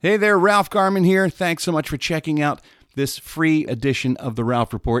Hey there, Ralph Garman here. Thanks so much for checking out this free edition of The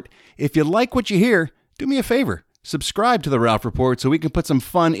Ralph Report. If you like what you hear, do me a favor. Subscribe to The Ralph Report so we can put some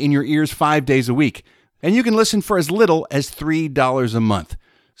fun in your ears 5 days a week. And you can listen for as little as $3 a month.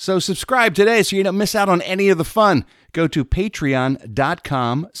 So subscribe today so you don't miss out on any of the fun. Go to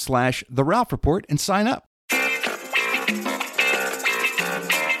patreon.com/The Ralph Report and sign up.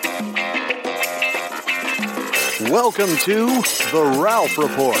 Welcome to The Ralph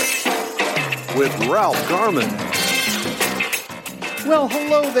Report with Ralph Garman. Well,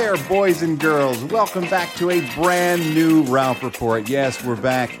 hello there, boys and girls. Welcome back to a brand new Ralph Report. Yes, we're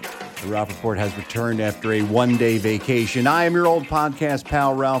back. The Ralph Report has returned after a one-day vacation. I am your old podcast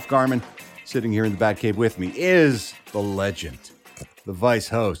pal, Ralph Garman. Sitting here in the Batcave with me is the legend, the vice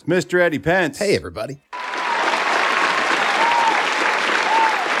host, Mr. Eddie Pence. Hey, everybody.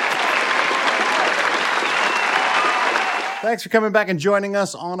 Thanks for coming back and joining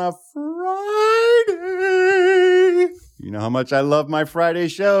us on a Friday. You know how much I love my Friday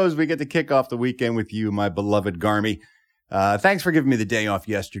shows. We get to kick off the weekend with you, my beloved Garmy. Thanks for giving me the day off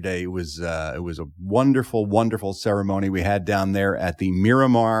yesterday. It was a wonderful, wonderful ceremony we had down there at the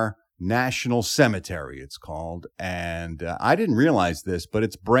Miramar National Cemetery, it's called. And I didn't realize this, but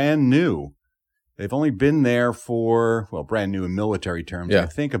it's brand new. They've only been there for, well, brand new in military terms, I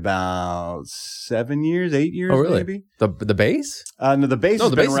think about 7 years, 8 years, maybe. The base? No, the base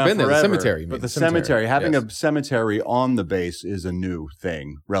has been around there. forever. The cemetery. But the cemetery, having a cemetery on the base is a new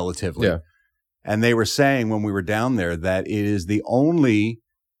thing, relatively. Yeah. And they were saying when we were down there that it is the only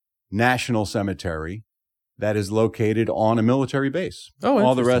national cemetery that is located on a military base. Oh,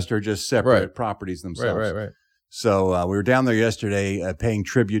 all the rest are just separate properties themselves. Right. So we were down there yesterday paying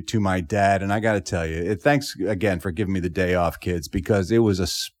tribute to my dad. And I got to tell you, thanks again for giving me the day off, kids, because it was a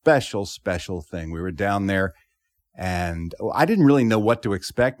special, special thing. We were down there and I didn't really know what to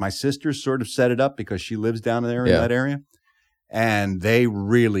expect. My sister sort of set it up because she lives down there in that area. And they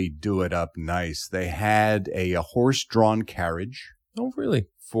really do it up nice. They had a horse-drawn carriage. Oh, really?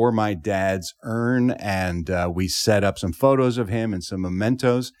 For my dad's urn. And we set up some photos of him and some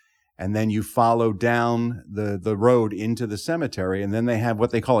mementos. And then you follow down the road into the cemetery. And then they have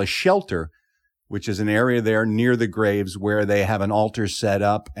what they call a shelter, which is an area there near the graves where they have an altar set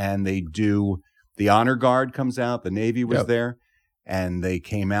up. And they do, the honor guard comes out. The Navy was there. And they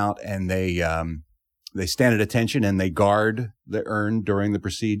came out and they stand at attention and they guard the urn during the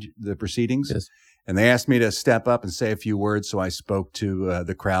proceedings. Yes. And they asked me to step up and say a few words. So I spoke to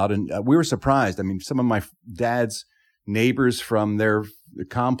the crowd. And we were surprised. I mean, some of my dad's neighbors from their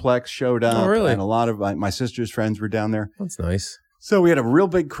complex showed up. Oh, really? And a lot of my sister's friends were down there. That's nice. So we had a real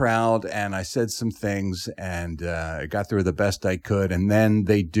big crowd, and I said some things, and I got through the best I could. And then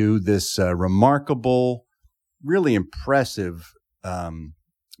they do this remarkable, really impressive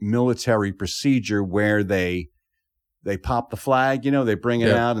military procedure where they pop the flag, they bring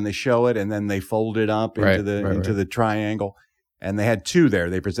it out and they show it, and then they fold it up into the triangle. And they had two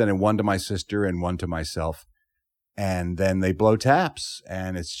there. They presented one to my sister and one to myself. And then they blow taps,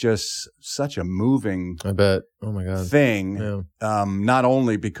 and it's just such a moving I bet. Oh my God. thing. Yeah. Not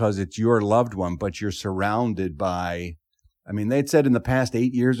only because it's your loved one, but you're surrounded by, I mean, they'd said in the past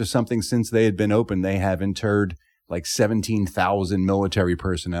 8 years or something since they had been open, they have interred like 17,000 military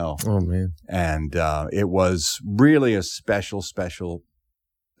personnel. Oh, man. And it was really a special, special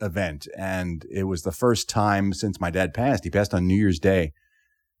event. And it was the first time since my dad passed. He passed on New Year's Day,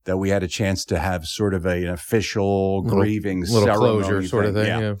 that we had a chance to have sort of an official grieving ceremony closure sort of thing.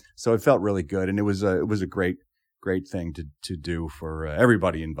 Yeah. So it felt really good. And it was a great thing to do for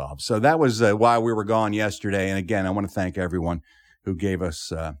everybody involved. So that was why we were gone yesterday. And again, I want to thank everyone who gave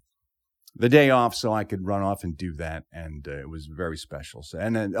us the day off so I could run off and do that. And it was very special. So,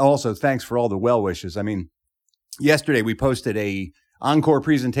 and then also thanks for all the well wishes. I mean, yesterday we posted a encore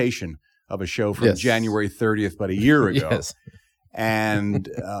presentation of a show from January 30th, but a year ago. Yes. And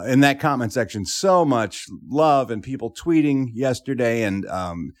in that comment section, so much love and people tweeting yesterday and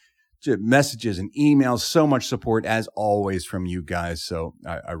messages and emails, so much support as always from you guys. So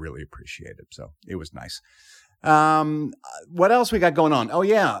I really appreciate it. So it was nice. What else we got going on? Oh,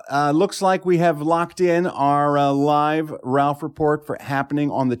 yeah. Looks like we have locked in our live Ralph Report for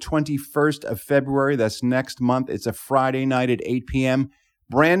happening on the 21st of February. That's next month. It's a Friday night at 8 p.m.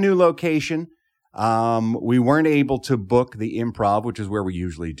 Brand new location. We weren't able to book the Improv, which is where we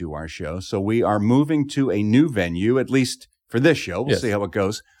usually do our show. So we are moving to a new venue, at least for this show. We'll see how it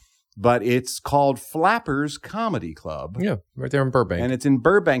goes. But it's called Flappers Comedy Club. Yeah, right there in Burbank. And it's in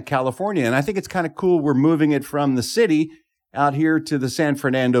Burbank, California. And I think it's kind of cool. We're moving it from the city out here to the San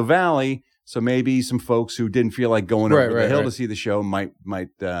Fernando Valley So maybe some folks who didn't feel like going over the hill to see the show might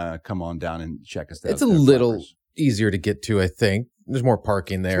come on down and check us out. It's a little easier to get to, I think. There's more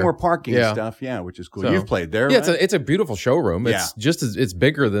parking there. There's more parking stuff, which is cool. So, you've played there, yeah. Right? It's a beautiful showroom. It's it's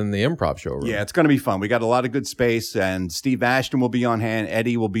bigger than the Improv showroom. Yeah, it's going to be fun. We got a lot of good space, and Steve Ashton will be on hand.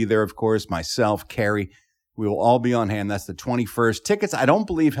 Eddie will be there, of course. Myself, Carrie, we will all be on hand. That's the 21st. Tickets, I don't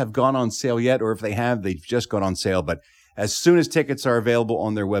believe, have gone on sale yet, or if they have, they've just gone on sale. But as soon as tickets are available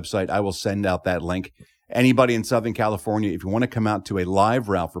on their website, I will send out that link. Anybody in Southern California, if you want to come out to a live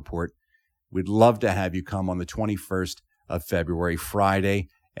Ralph Report, we'd love to have you come on the 21st of February, Friday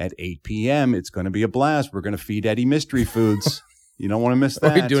at 8 p.m. It's going to be a blast. We're going to feed Eddie mystery foods. You don't want to miss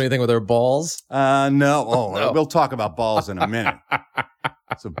that. Are we doing anything with our balls? No. Oh, no. We'll talk about balls in a minute.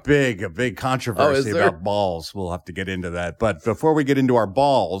 It's a big controversy about balls. We'll have to get into that. But before we get into our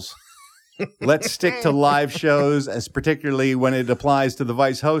balls, let's stick to live shows, as particularly when it applies to the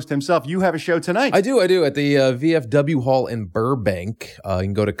Vice host himself. You have a show tonight. I do. At the VFW Hall in Burbank. You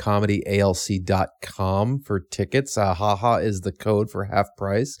can go to comedyalc.com for tickets. HaHa is the code for half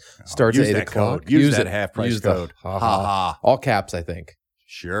price. Starts at 8 o'clock. Use that half price code. HaHa. All caps, I think.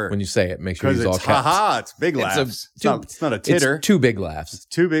 Sure. When you say it, make sure you use all caps. Ha-ha, it's big laughs. It's not a titter. It's two big laughs. It's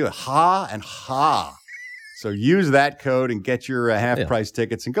two big. Ha and ha. So use that code and get your half-price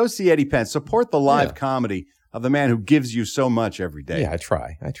tickets and go see Eddie Pence. Support the live comedy of the man who gives you so much every day. Yeah, I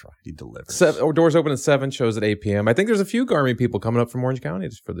try. He delivers. Doors open at 7, shows at 8 p.m. I think there's a few Garmy people coming up from Orange County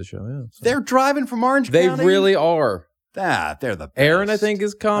for the show. Yeah, so. They're driving from Orange County? They really are. They're the best. Aaron, I think,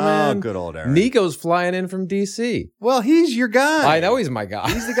 is coming. Oh, good old Aaron. Nico's flying in from D.C. Well, he's your guy. I know he's my guy.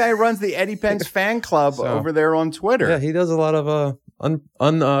 He's the guy who runs the Eddie Pence fan club over there on Twitter. Yeah, he does a lot of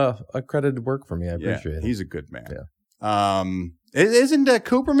unaccredited work for me. I appreciate it. He's a good man. Yeah. Isn't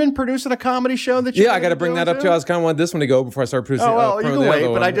Cooperman producing a comedy show that you? Yeah, I got to bring that up too. I was kind of wanting this one to go before I start producing. Oh well, you can wait.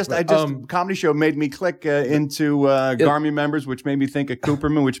 But I just comedy show made me click into Garmy members, which made me think of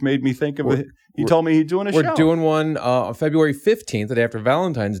Cooperman, which made me think of. He told me he's doing a show. We're doing one on February 15th, the day after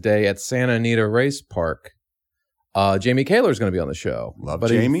Valentine's Day, at Santa Anita Race Park. Jamie Kaler is going to be on the show. Love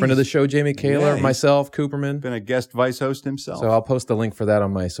Jamie. Friend of the show, Jamie Kaler, myself, Cooperman. Been a guest Vice host himself. So I'll post the link for that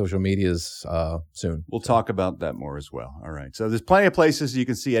on my social medias soon. We'll talk about that more as well. All right. So there's plenty of places you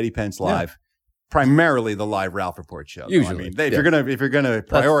can see Eddie Pence live. Yeah. Primarily the live Ralph Report show. Usually. I mean, if you're gonna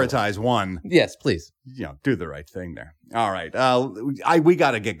prioritize one, yes, please. Do the right thing there. All right. We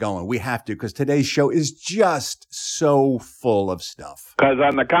got to get going. We have to, because today's show is just so full of stuff. Because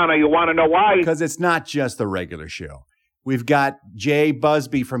on the counter, you want to know why? Because it's not just the regular show. We've got Jay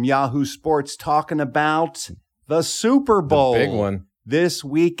Busby from Yahoo Sports talking about the Super Bowl. The big one. This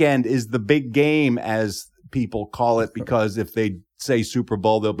weekend is the big game, as people call it, because if they say Super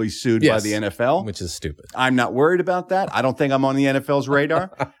Bowl, they'll be sued by the NFL. Which is stupid. I'm not worried about that. I don't think I'm on the NFL's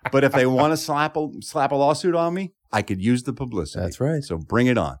radar. But if they want to slap a lawsuit on me, I could use the publicity. That's right. So bring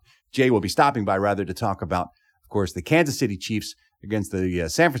it on. Jay will be stopping by, rather, to talk about, of course, the Kansas City Chiefs against the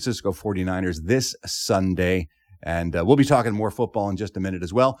San Francisco 49ers this Sunday. And we'll be talking more football in just a minute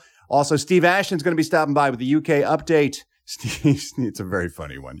as well. Also, Steve Ashton's going to be stopping by with the UK update. Steve, it's a very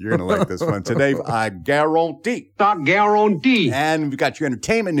funny one. You're going to like this one today. I guarantee. And we've got your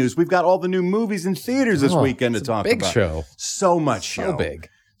entertainment news. We've got all the new movies in theaters this weekend to talk about. Big show. So much show. So big.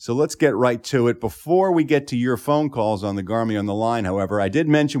 So let's get right to it. Before we get to your phone calls on the Garmy on the Line, however, I did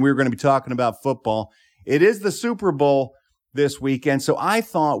mention we were going to be talking about football. It is the Super Bowl this weekend. So I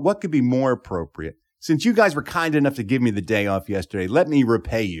thought, what could be more appropriate? Since you guys were kind enough to give me the day off yesterday, let me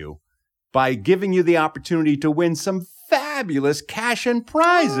repay you by giving you the opportunity to win some fabulous cash and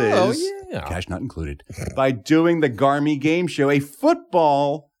prizes. Oh, yeah. Cash not included. By doing the Garmy Game Show, a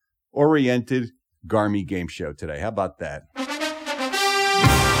football-oriented Garmy Game Show today. How about that?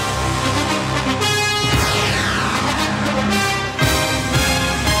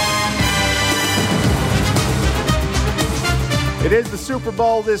 It is the Super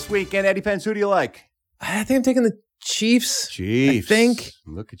Bowl this weekend. Eddie Pence, who do you like? I think I'm taking the Chiefs. Chiefs. I think.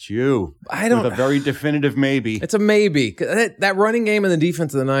 Look at you. With a very definitive maybe. It's a maybe. That running game and the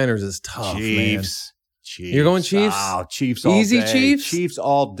defense of the Niners is tough, Chiefs. Man. Chiefs. You're going Chiefs? Oh, Chiefs all Easy day. Chiefs? Chiefs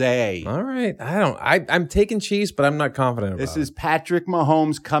all day. All right. I'm taking Chiefs, but I'm not confident about it. This is Patrick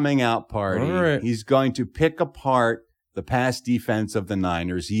Mahomes' coming out party. All right. He's going to pick apart the pass defense of the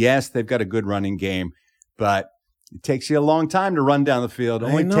Niners. Yes, they've got a good running game, but it takes you a long time to run down the field. It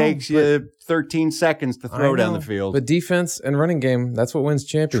only takes you 13 seconds to throw down the field. But defense and running game, that's what wins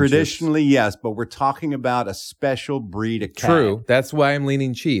championships. Traditionally, yes, but we're talking about a special breed of cat. True. That's why I'm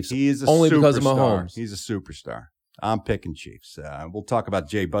leaning Chiefs. He is only because of Mahomes. He's a superstar. I'm picking Chiefs. We'll talk about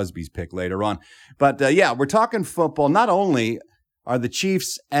Jay Busby's pick later on. But, we're talking football. Not only are the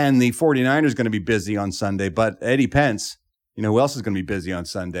Chiefs and the 49ers going to be busy on Sunday, but Eddie Pence, you know who else is going to be busy on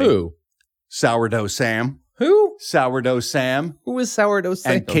Sunday? Who? Sourdough Sam. Who? Sourdough Sam. Who is Sourdough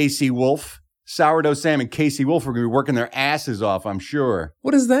Sam? And Casey Wolf. Sourdough Sam and Casey Wolf are going to be working their asses off, I'm sure.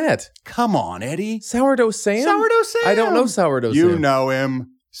 What is that? Come on, Eddie. Sourdough Sam? Sourdough Sam. I don't know Sourdough Sam. You know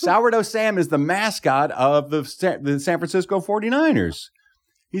him. Sourdough Sam is the mascot of the San Francisco 49ers.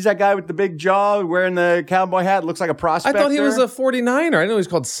 He's that guy with the big jaw wearing the cowboy hat. Looks like a prospector. I thought he was a 49er. I didn't know he was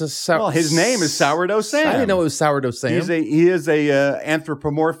called Well, his name is Sourdough Sam. I didn't know it was Sourdough Sam. He is a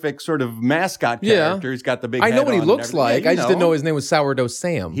anthropomorphic sort of mascot character. Yeah. He's got the big I know head what he on looks and like. Yeah, I just didn't know his name was Sourdough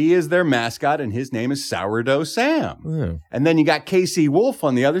Sam. He is their mascot, and his name is Sourdough Sam. Yeah. And then you got Casey Wolf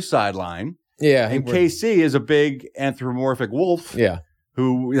on the other sideline. Yeah. And KC is a big anthropomorphic wolf. Yeah.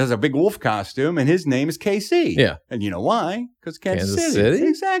 Who has a big wolf costume, and his name is KC. Yeah. And you know why? Because Kansas City?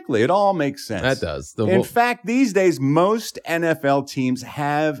 Exactly. It all makes sense. That does. In fact, these days, most NFL teams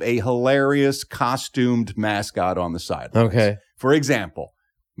have a hilarious costumed mascot on the sideline. Okay. For example,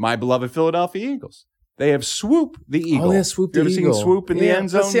 my beloved Philadelphia Eagles. They have Swoop the Eagle. Oh, yeah, Swoop the you ever Eagle. seen Swoop in the end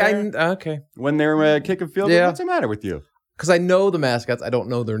zone? Okay. When they're kicking field goal? Yeah. What's the matter with you? Because I know the mascots, I don't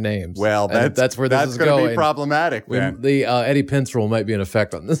know their names. Well, that's where this is going going. to be problematic. The Eddie Pence rule might be in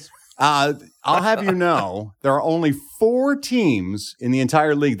effect on this. I'll have you know, there are only 4 teams in the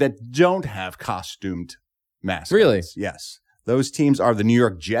entire league that don't have costumed mascots. Really? Yes. Those teams are the New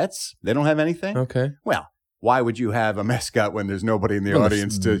York Jets. They don't have anything. Okay. Well, why would you have a mascot when there's nobody in the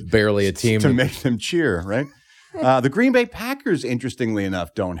audience to barely a team to make them cheer, right? The Green Bay Packers, interestingly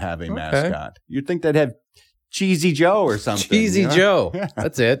enough, don't have a mascot. You'd think they'd have Cheesy Joe or something. Cheesy Joe.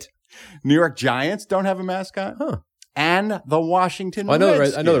 That's it. New York Giants don't have a mascot. Huh. And the Washington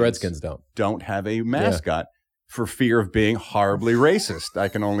Redskins. I know the Redskins don't have a mascot for fear of being horribly racist. I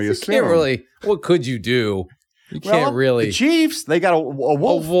can only assume. You can't really. What could you do? You can't really. The Chiefs, they got a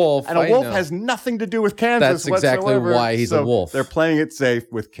wolf. A wolf. And a wolf has nothing to do with Kansas That's exactly whatsoever. why he's a wolf. They're playing it safe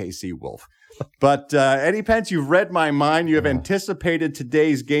with KC Wolf. But Eddie Pence, you've read my mind. You have anticipated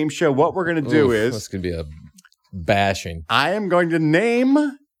today's game show. What we're going to do is. This could be a bashing. I am going to name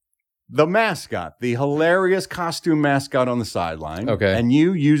the mascot, the hilarious costume mascot on the sideline. Okay. And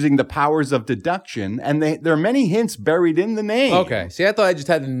you using the powers of deduction. And there are many hints buried in the name. Okay. See, I thought I just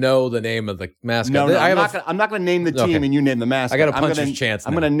had to know the name of the mascot. No, I'm not going to name the team and you name the mascot. I got a puncher's chance now.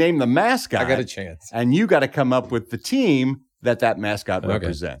 I'm going to name the mascot. I got a chance. And you got to come up with the team that mascot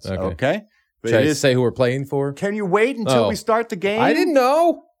represents. Okay? Should I say who we're playing for? Can you wait until we start the game? I didn't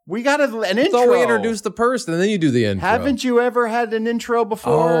know. We got an intro. I thought we introduced the person, and then you do the intro. Haven't you ever had an intro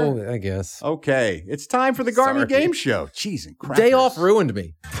before? Oh, I guess. Okay. It's time for the Garmy Game Show. Cheese and crackers. Day off ruined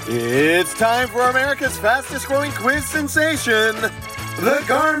me. It's time for America's fastest growing quiz sensation, the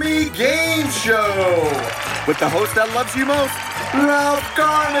Garmy Game Show, with the host that loves you most, Ralph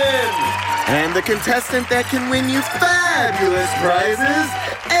Garman, and the contestant that can win you fabulous prizes,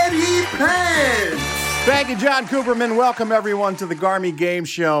 Eddie Pence. Thank you, John Cooperman. Welcome, everyone, to the Garmy Game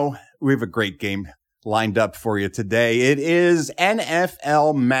Show. We have a great game lined up for you today. It is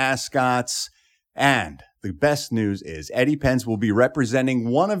NFL mascots. And the best news is Eddie Pence will be representing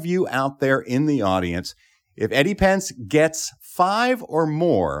one of you out there in the audience. If Eddie Pence gets 5 or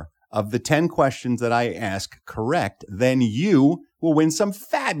more of the 10 questions that I ask correct, then you will win some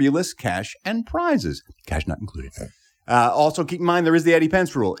fabulous cash and prizes. Cash not included. Also, keep in mind, there is the Eddie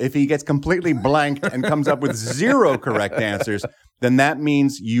Pence rule. If he gets completely blanked and comes up with 0 correct answers, then that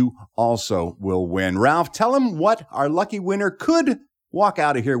means you also will win. Ralph, tell him what our lucky winner could walk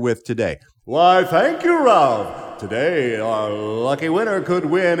out of here with today. Why, thank you, Ralph. Today, our lucky winner could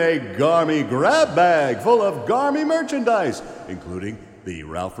win a Garmy grab bag full of Garmy merchandise, including the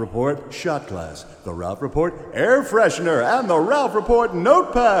Ralph Report shot glass, the Ralph Report air freshener, and the Ralph Report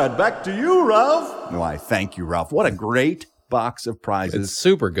notepad. Back to you, Ralph. Why, thank you, Ralph. What a great box of prizes. It's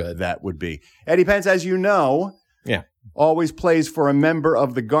super good. That would be. Eddie Pence, as you know, always plays for a member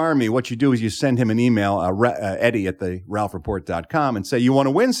of the Garmy. What you do is you send him an email, Eddie at the ralphreport.com, and say you want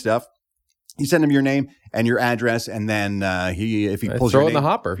to win stuff. You send him your name and your address, and then if he pulls your name, in the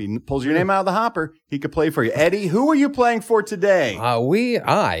hopper. If he pulls your name out of the hopper, he could play for you. Eddie, who are you playing for today?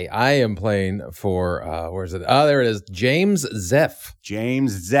 I am playing for where's it? Oh, there it is. James Zeff.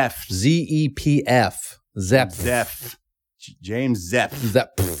 James Zeff. ZEPF. Zepp. Zeff. James Zeff.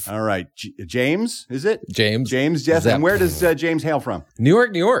 Zepp. All right. James, is it? James Zeff. Zepp. And where does James hail from? New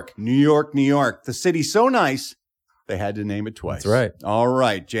York, New York. New York, New York. The city's so nice, they had to name it twice. That's right. All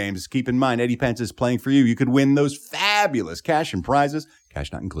right, James. Keep in mind, Eddie Pence is playing for you. You could win those fabulous cash and prizes,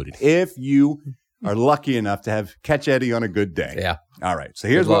 cash not included, if you are lucky enough to catch Eddie on a good day. Yeah. All right. So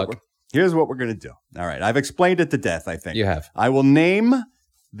here's what Here's what we're going to do. All right. I've explained it to death, I think. You have. I will name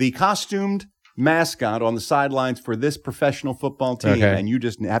the costumed mascot on the sidelines for this professional football team, and you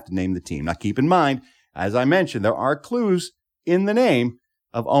just have to name the team. Now, keep in mind, as I mentioned, there are clues in the name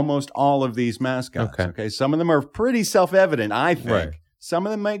of almost all of these mascots. Okay. Some of them are pretty self-evident, I think. Right. Some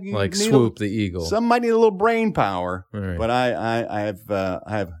of them might like Swoop the Eagle. Some might need a little brain power, right. but I have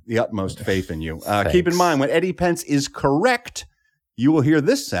the utmost faith in you. Keep in mind, when Eddie Pence is correct, you will hear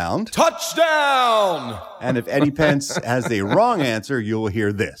this sound. Touchdown! And if Eddie Pence has the wrong answer, you will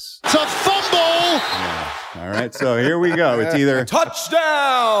hear this. It's a fumble! Yeah. All right, so here we go. It's either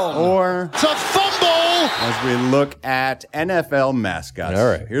touchdown or it's a fumble. As we look at NFL mascots. All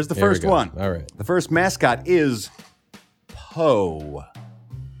right. Here's the first one. All right. The first mascot is Poe.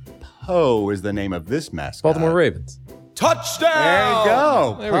 Poe is the name of this mascot. Baltimore Ravens. Touchdown! There you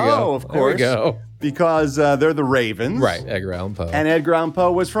go. There we go. Of course. There we go. Because they're the Ravens. Right, Edgar Allan Poe. And Edgar Allan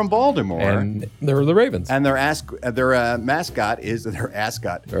Poe was from Baltimore. And they're the Ravens. And their mascot is Their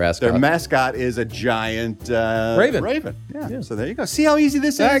mascot is a giant Raven. Yeah. So there you go. See how easy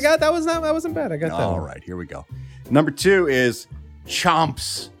this is? That wasn't bad. I got that. All right, here we go. Number 2 is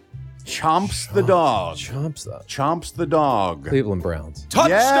Chomps. Chomps the dog. Chomps the dog. Cleveland Browns.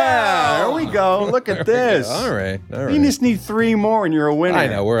 Touchdown! Yeah, there we go. Look at this. All right. You just need 3 more and you're a winner. I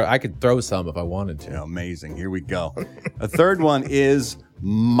know. I could throw some if I wanted to. Yeah, amazing. Here we go. A third one is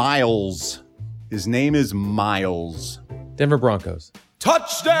Miles. His name is Miles. Denver Broncos.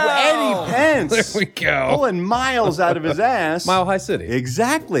 Touchdown! Eddie Pence. There we go. Pulling Miles out of his ass. Mile High City.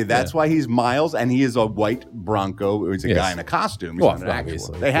 Exactly. That's why he's Miles, and he is a white Bronco. He's a guy in a costume. He's not an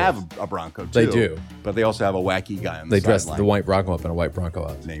obviously. They have a Bronco, too. They do. But they also have a wacky guy on the They dress sideline the white Bronco up in a white Bronco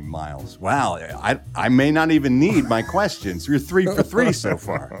outfit. named Miles. Wow. I may not even need my questions. You're 3 for 3 so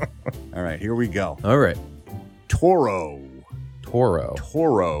far. All right, here we go. All right. Toro. Toro.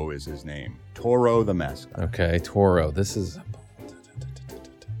 Toro is his name. Toro the mascot. Okay, Toro. This is...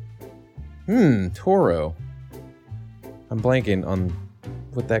 Toro. I'm blanking on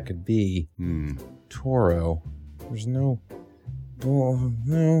what that could be. Toro. There's no...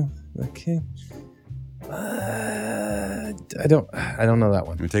 no. Okay. I don't know that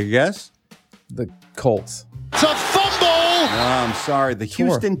one. You take a guess? The Colts. It's a fumble! No, I'm sorry. The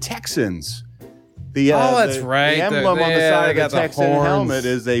Houston Texans. That's right. The emblem on the side of the Texan helmet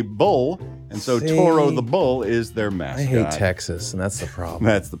is a bull, and so Toro the bull is their mascot. I hate Texas, and that's the problem.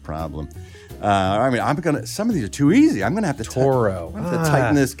 That's the problem. Some of these are too easy. I'm gonna have to Toro.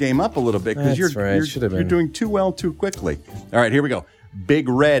 tighten this game up a little bit because you're doing too well too quickly. All right, here we go. Big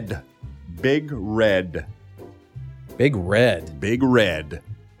Red. Big Red. Big Red. Big Red.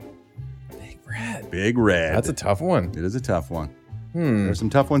 Big Red. Big Red. That's a tough one. It is a tough one. There's some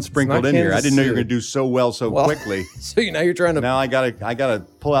tough ones sprinkled in here. I didn't know you were going to do so well quickly. So now you're trying to... Now I gotta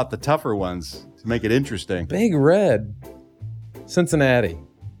pull out the tougher ones to make it interesting. Big Red. Cincinnati.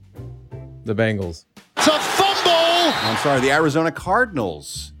 The Bengals. It's a fumble! I'm sorry, the Arizona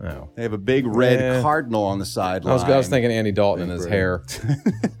Cardinals. Oh. They have a big red cardinal on the sideline. I was thinking Andy Dalton and his hair.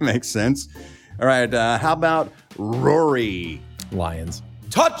 Makes sense. All right, how about Rory? Lions.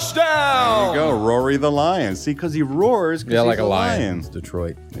 Touchdown! There you go, Rory the Lion. See, because he roars. Yeah, like he's a lion. It's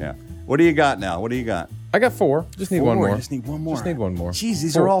Detroit. Yeah. What do you got now? What do you got? I got 4. Just need one more. Just need one more. Just need one more. Jeez,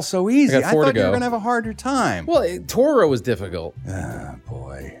 these 4. are all so easy. I got 4 thought to go. you were going to have a harder time. Well, Toro was difficult. Ah,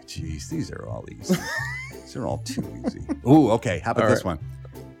 boy. Jeez, these are all easy. These are all too easy. Ooh, okay. How about this one?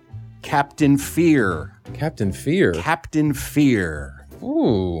 Captain Fear. Captain Fear. Captain Fear.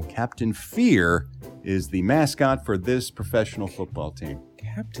 Ooh. Captain Fear is the mascot for this professional football team.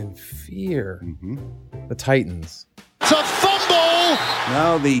 Captain Fear. The Titans. It's a fumble!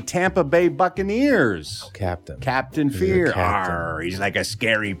 No, the Tampa Bay Buccaneers. Captain. Captain He's a Fear. captain. Arr, he's like a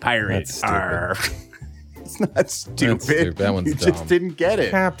scary pirate. That's stupid. Arr. It's not stupid. That's stupid. That one's you dumb. just didn't get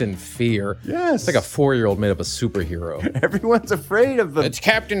it. Captain Fear. Yes. It's like a 4-year-old made up a superhero. Everyone's afraid of the, It's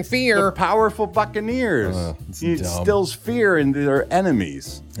Captain Fear. the powerful Buccaneers. It's He dumb. instills fear into their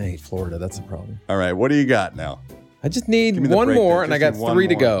enemies. I hate Florida. That's the problem. All right, what do you got now? I just need Give me the one breakdown. more, and I Just got need one 3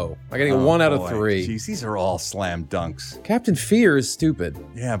 to more. go. I got to get 1 out of 3. Jeez, these are all slam dunks. Captain Fear is stupid.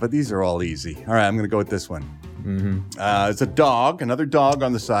 Yeah, but these are all easy. All right, I'm going to go with this one. It's a dog, another dog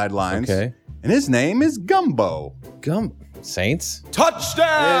on the sidelines. Okay. And his name is Gumbo. Saints?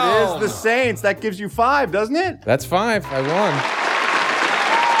 Touchdown! It is the Saints. That gives you 5, doesn't it? That's 5. I won.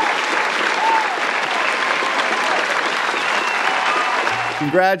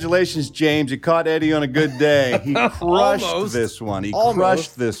 Congratulations, James. You caught Eddie on a good day. He crushed this one. He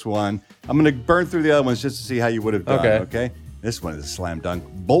crushed this one. I'm going to burn through the other ones just to see how you would have done. Okay. This one is a slam dunk.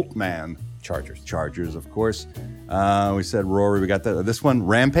 Boltman. Chargers, of course. We said Rory. We got this one.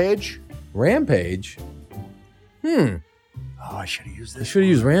 Rampage. Rampage? Oh, I should have used this. I should have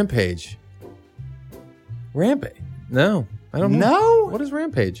used Rampage. Rampage? No, I don't know. No? What is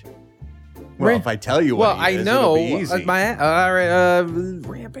Rampage? Well, if I tell you what I it is, know. it'll be easy.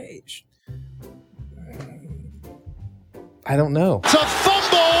 Rampage. I don't know. It's a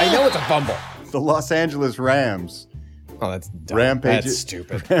fumble! I know it's a fumble. The Los Angeles Rams. Oh, that's dumb. Rampage. That's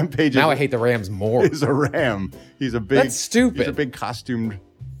stupid. Rampage. Now I hate the Rams more. He's a ram. He's a big. That's stupid. He's a big costumed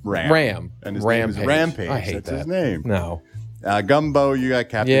ram. And his name is Rampage. I hate That's that. his name. No. Gumbo, you got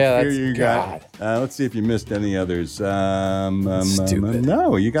Captain Yeah, Fear. that's You got. Let's see if you missed any others. Stupid.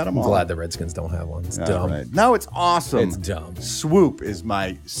 No, you got them all. I'm glad the Redskins don't have one. It's dumb. Right. No, it's awesome. It's dumb. Swoop is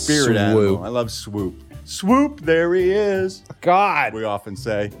my spirit animal. I love Swoop. Swoop, there he is. God. We often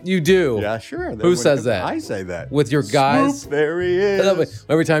say. You do. Yeah, sure. Who says that? I say that. With your guys? Swoop, there he is.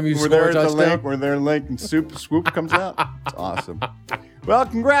 Every time you score a touchdown? We're there link and Swoop comes out. It's awesome. Well,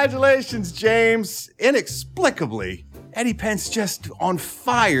 congratulations, James. Inexplicably, Eddie Pence just on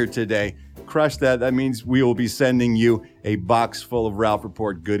fire today. Crush that. That means we will be sending you a box full of Ralph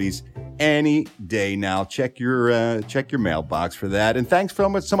Report goodies any day now. Check your mailbox for that. And thanks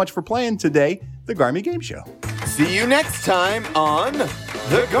so much for playing today, the Garmy Game Show. See you next time on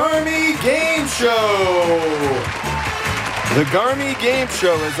The Garmy Game Show. The Garmy Game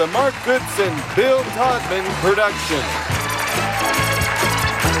Show is a Mark Goodson, Bill Todman production.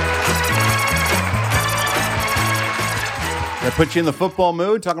 That put you in the football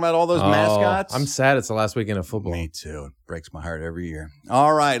mood, talking about all those mascots? I'm sad it's the last weekend of football. Me too. It breaks my heart every year.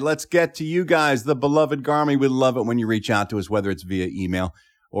 All right, let's get to you guys, the beloved Garmy. We love it when you reach out to us, whether it's via email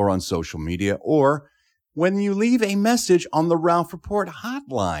or on social media, or when you leave a message on the Ralph Report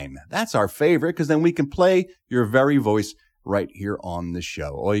hotline. That's our favorite, because then we can play your very voice right here on the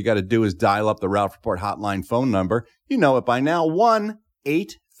show. All you got to do is dial up the Ralph Report hotline phone number. You know it by now,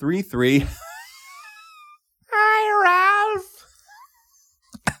 1-833. Hi, Ralph.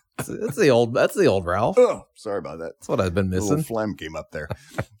 That's the old Ralph. Oh, sorry about that. That's what I've been A little missing. phlegm came up there.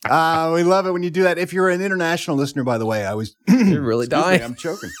 We love it when you do that. If you're an international listener, by the way, I was You're really dying. I'm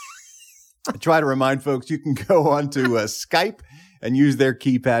choking. I try to remind folks you can go onto Skype and use their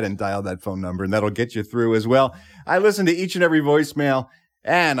keypad and dial that phone number, and that'll get you through as well. I listen to each and every voicemail,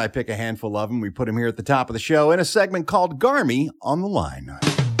 and I pick a handful of them. We put them here at the top of the show in a segment called Garmy on the Line.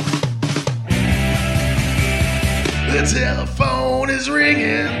 The telephone is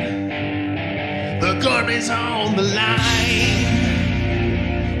ringing. The Garmy's on the line.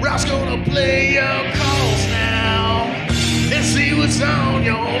 Ralph's gonna play your calls now and see what's on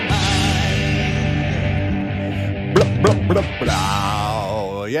your mind. Blah, blah, blah,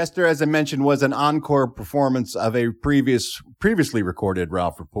 blah. Yesterday, as I mentioned, was an encore performance of a previously recorded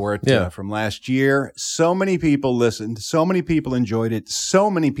Ralph Report from last year. So many people listened. So many people enjoyed it. So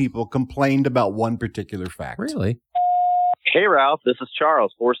many people complained about one particular fact. Really? Hey, Ralph, this is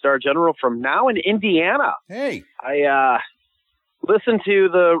Charles, 4-star general from now in Indiana. Hey. I listened to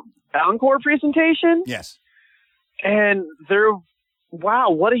the encore presentation. Yes. And wow,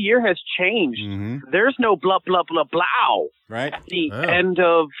 what a year has changed. Mm-hmm. There's no blah, blah, blah, blah. Right. At the end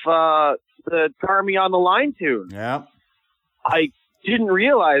of the Garmy on the Line tune. Yeah. I didn't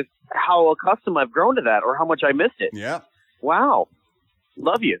realize how accustomed I've grown to that or how much I missed it. Yeah. Wow.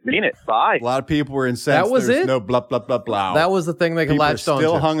 Love you. Mean it. Bye. A lot of people were incensed. That was There's it? no blah, blah, blah, blah. That was the thing they people latched are on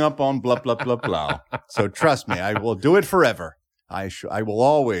still to. hung up on blah, blah, blah, blah. So trust me, I will do it forever. I will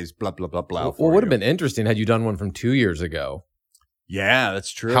always blah, blah, blah, blah. Well, it would have been interesting had you done one from 2 years ago. Yeah,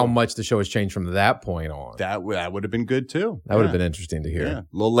 that's true. How much the show has changed from that point on. That would have been good, too. That would have been interesting to hear. Yeah. A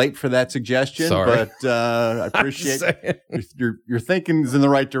little late for that suggestion, Sorry. but I appreciate your thinking is in the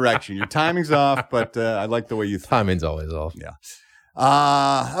right direction. Your timing's off, but I like the way you think. Timing's always off. Yeah.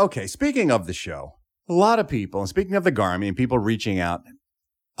 Okay, speaking of the show, a lot of people, and speaking of the Garmy and people reaching out,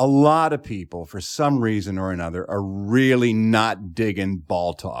 a lot of people, for some reason or another, are really not digging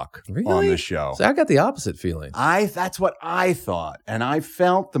ball talk on the show. So I got the opposite feeling. That's what I thought. And I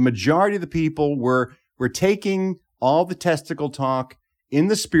felt the majority of the people were taking all the testicle talk in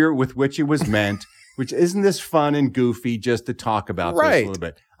the spirit with which it was meant, which isn't this fun and goofy just to talk about this a little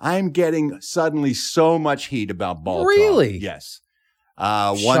bit. I'm getting suddenly so much heat about ball talk. Really? Yes.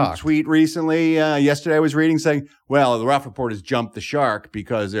 One tweet recently, yesterday I was reading saying, well, the Ralph Report has jumped the shark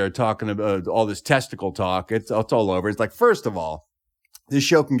because they're talking about all this testicle talk. It's all over. It's like, first of all, this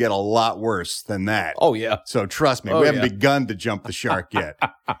show can get a lot worse than that. Oh, yeah. So trust me, we haven't begun to jump the shark yet.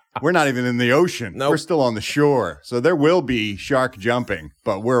 We're not even in the ocean. Nope. We're still on the shore. So there will be shark jumping,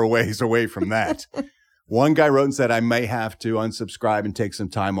 but we're a ways away from that. One guy wrote and said, I may have to unsubscribe and take some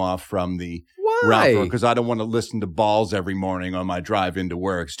time off from the Why? because I don't want to listen to balls every morning on my drive into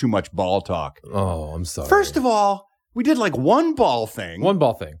work. It's too much ball talk. Oh, I'm sorry. First of all, we did like one ball thing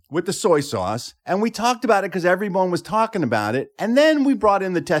with the soy sauce, and we talked about it because everyone was talking about it. And then we brought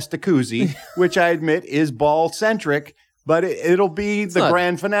in the testacuzzi, which I admit is ball-centric, but it'll be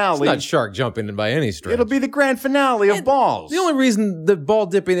grand finale. It's not shark jumping in by any stretch. It'll be the grand finale of balls. The only reason the ball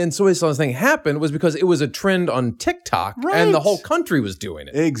dipping and soy sauce thing happened was because it was a trend on TikTok, and the whole country was doing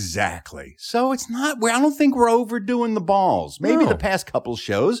it. Exactly. So it's not, I don't think we're overdoing the balls. Maybe the past couple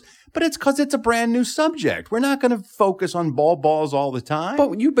shows, but it's because it's a brand new subject. We're not going to focus on balls all the time.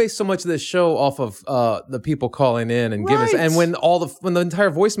 But you base so much of this show off of the people calling in and giving us, and when the entire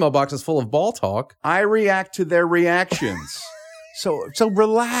voicemail box is full of ball talk, I react to their reactions. So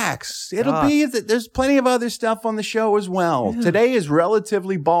relax. It'll be that there's plenty of other stuff on the show as well. Yeah. Today is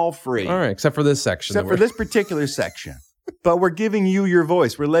relatively ball free. All right, except for this section. Except for this particular section. But we're giving you your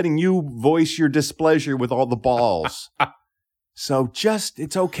voice. We're letting you voice your displeasure with all the balls. So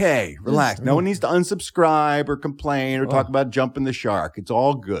it's okay. Relax. No one needs to unsubscribe or complain or talk about jumping the shark. It's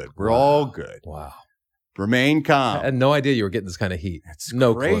all good. We're all good. Wow. Remain calm. I had no idea you were getting this kind of heat. It's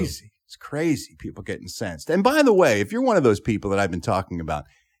crazy. It's crazy. People get incensed. And by the way, if you're one of those people that I've been talking about,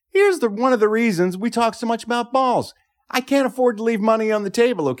 here's one of the reasons we talk so much about balls. I can't afford to leave money on the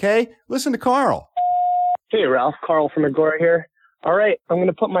table, okay? Listen to Carl. Hey, Ralph. Carl from Agora here. All right. I'm going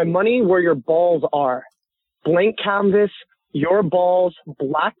to put my money where your balls are. Blank canvas, your balls,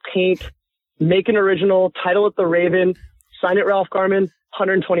 black paint, make an original, title it The Raven, sign it Ralph Garman,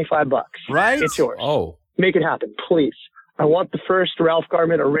 $125. Right? It's yours. Oh. Make it happen, please. I want the first Ralph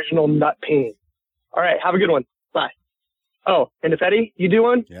Garman original nut painting. All right, have a good one. Bye. Oh, and if Eddie, you do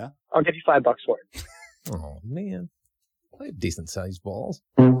one, I'll give you $5 for it. Oh, man. I have decent-sized balls.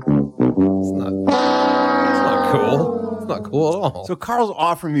 It's not cool. It's not cool at all. So Carl's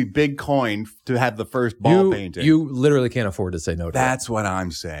offering me big coin to have the first ball painting. You literally can't afford to say no to That's what I'm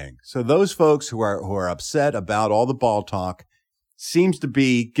saying. So those folks who are upset about all the ball talk seems to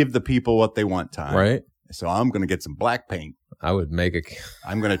be give the people what they want time. Right. So I'm going to get some black paint. I would make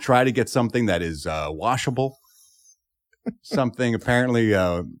I'm going to try to get something that is washable. Something apparently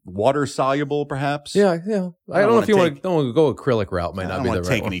water soluble, perhaps. Yeah. I don't know if you want to go acrylic route. Might not be the right one. I don't want to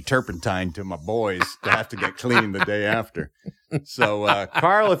take any turpentine to my boys to have to get clean the day after. So,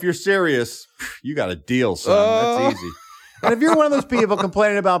 Carl, if you're serious, you got a deal, son. That's easy. And if you're one of those people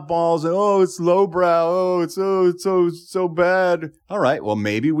complaining about balls and, it's lowbrow, it's so bad. All right, well,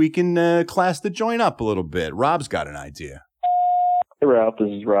 maybe we can class the joint up a little bit. Rob's got an idea. Hey, Ralph, this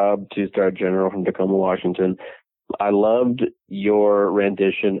is Rob, 2-star general from Tacoma, Washington. I loved your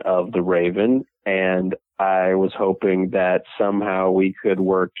rendition of The Raven, and I was hoping that somehow we could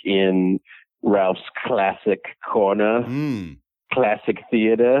work in Ralph's classic corner, classic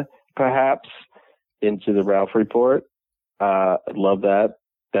theater, perhaps, into the Ralph Report. I love that.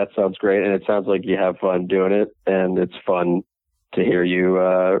 That sounds great, and it sounds like you have fun doing it, and it's fun to hear you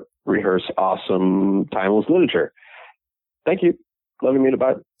rehearse awesome, timeless literature. Thank you. Love you, meet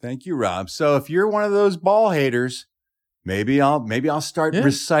bye. Thank you, Rob. So if you're one of those ball haters, maybe I'll start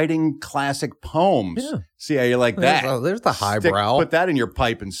reciting classic poems. Yeah. See how you like that? There's the highbrow. Put that in your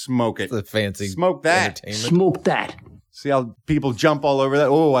pipe and smoke it. The fancy smoke that. Smoke that. See how people jump all over that?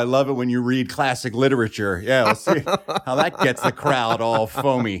 Oh, I love it when you read classic literature. Yeah, let's see how that gets the crowd all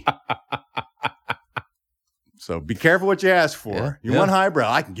foamy. So be careful what you ask for. Yeah. You want highbrow?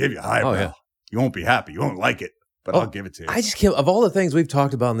 I can give you highbrow. Oh, yeah. You won't be happy. You won't like it. But I'll give it to you. I just can't. Of all the things we've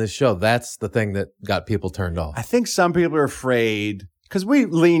talked about on this show, that's the thing that got people turned off. I think some people are afraid because we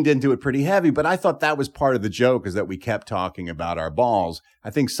leaned into it pretty heavy, but I thought that was part of the joke is that we kept talking about our balls. I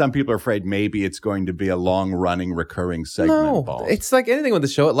think some people are afraid maybe it's going to be a long-running, recurring segment. No, balls. It's like anything with the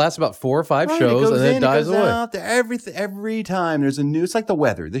show. It lasts about 4 or 5 shows and then it dies away. Out. Every time there's a new, it's like the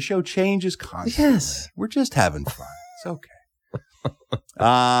weather. The show changes constantly. Yes. We're just having fun. It's okay.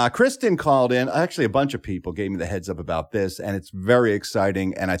 Kristen called in. Actually, a bunch of people gave me the heads up about this, and it's very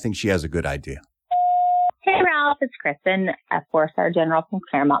exciting, and I think she has a good idea. Hey, Ralph, it's Kristen, a 4-star general from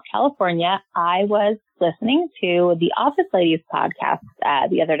Claremont, California. I was listening to the Office Ladies podcast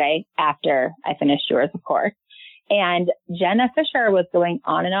the other day after I finished yours, of course, and Jenna Fisher was going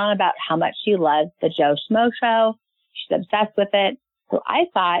on and on about how much she loves the Joe Schmo show. She's obsessed with it. So I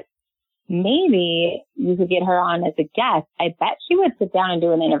thought, maybe you could get her on as a guest. I bet she would sit down and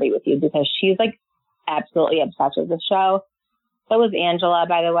do an interview with you because she's like absolutely obsessed with the show. So was Angela,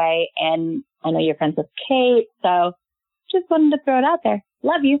 by the way. And I know you're friends with Kate. So just wanted to throw it out there.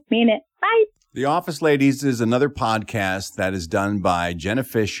 Love you. Mean it. Bye. The Office Ladies is another podcast that is done by Jenna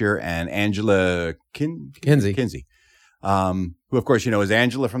Fisher and Angela Kinsey. Who, of course, is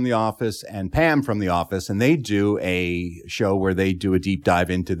Angela from The Office and Pam from The Office, and they do a show where they do a deep dive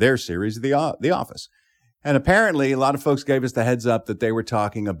into their series, The Office. And apparently, a lot of folks gave us the heads up that they were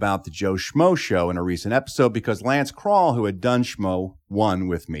talking about the Joe Schmo show in a recent episode because Lance Crawl, who had done Schmo 1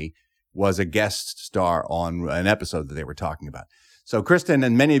 with me, was a guest star on an episode that they were talking about. So Kristen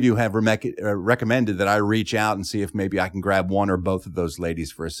and many of you have recommended that I reach out and see if maybe I can grab one or both of those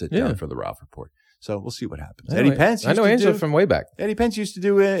ladies for a sit-down for the Ralph Report. So we'll see what happens. Eddie Pence. I know Angela from way back. Eddie Pence used to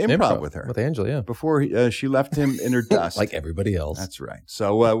do improv with her. With Angela, yeah. Before she left him in her dust. Like everybody else. That's right.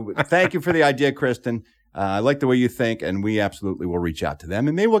 So thank you for the idea, Kristen. I like the way you think, and we absolutely will reach out to them,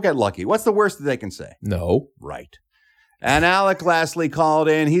 and maybe we'll get lucky. What's the worst that they can say? No. Right. And Alec lastly called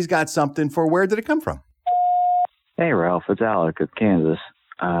in. He's got something for Where Did It Come From? Hey, Ralph. It's Alec of Kansas.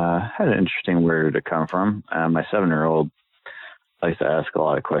 Had an interesting Where Did It Come From? My 7-year-old likes to ask a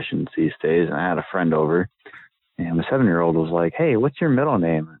lot of questions these days, and I had a friend over, and my 7-year-old was like, hey, what's your middle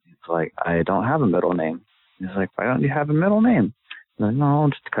name? He's like, I don't have a middle name. He's like, why don't you have a middle name? I'm like, no,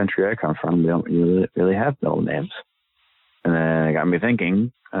 just the country I come from, we don't really have middle names. And then it got me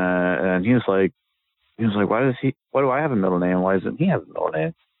thinking, and he was like, why do I have a middle name? Why doesn't he have a middle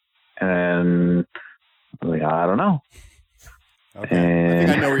name? And I was like, I don't know. Okay. And I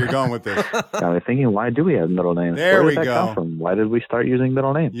think I know where you're going with this. Got me thinking, why do we have middle names? There Where did we that go. come from? Why did we start using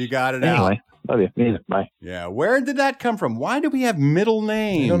middle names? You got it Anyway, love you. Me neither. Bye. Yeah. Where did that come from? Why do we have middle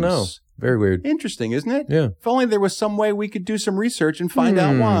names? I don't know. Very weird. Interesting, isn't it? Yeah. If only there was some way we could do some research and find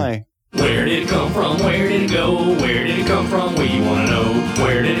out why. Where did it come from? Where did it go? Where did it come from? We want to know.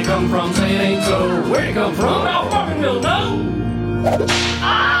 Where did it come from? Say it ain't so. Where did it come from? I fucking will know.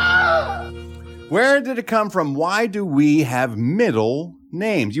 Where did it come from? Why do we have middle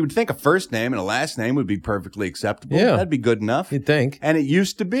names? You would think a first name and a last name would be perfectly acceptable. Yeah. That'd be good enough. You'd think. And it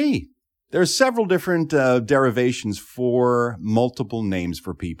used to be. There are several different derivations for multiple names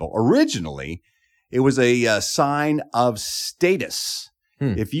for people. Originally, it was a sign of status.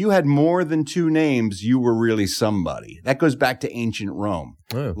 If you had more than 2 names, you were really somebody. That goes back to ancient Rome.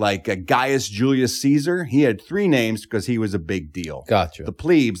 Oh. Like Gaius Julius Caesar, he had 3 names because he was a big deal. Gotcha. The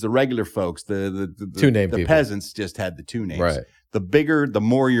plebes, the regular folks, the 2-name the people. peasants just had the 2 names. Right. The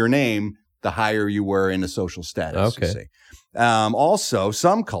more your name, the higher you were in the social status. Okay. You see. Also,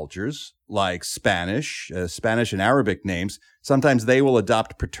 some cultures, like Spanish and Arabic names, sometimes they will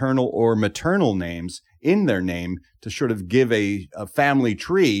adopt paternal or maternal names in their name to sort of give a family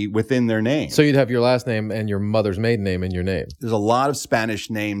tree within their name. So you'd have your last name and your mother's maiden name in your name. There's a lot of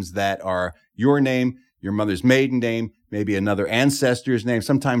Spanish names that are your name, your mother's maiden name, maybe another ancestor's name,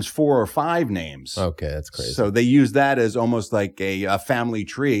 sometimes 4 or 5 names. Okay, that's crazy. So they use that as almost like a family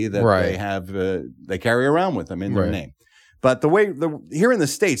tree that they have, they carry around with them in their name. But here in the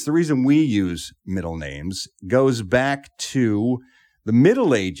States, the reason we use middle names goes back to the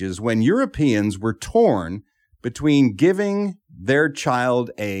Middle Ages when Europeans were torn between giving their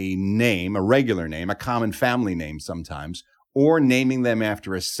child a name, a regular name, a common family name sometimes, or naming them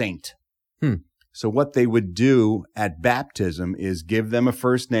after a saint. So what they would do at baptism is give them a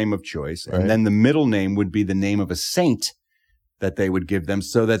first name of choice, and then the middle name would be the name of a saint that they would give them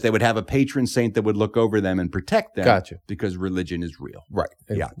so that they would have a patron saint that would look over them and protect them. Gotcha. Because religion is real. Right.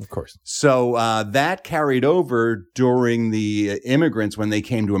 Yeah. Of course. So that carried over during the immigrants when they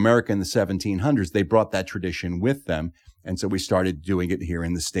came to America in the 1700s. They brought that tradition with them. And so we started doing it here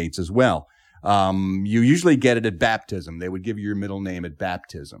in the States as well. You usually get it at baptism. They would give you your middle name at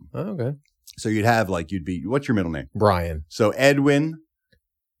baptism. Oh, okay. So you'd be, what's your middle name? Brian. So Edwin.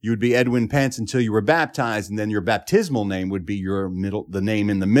 You would be Edwin Pence until you were baptized, and then your baptismal name would be the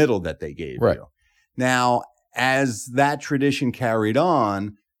name in the middle that they gave you. Now, as that tradition carried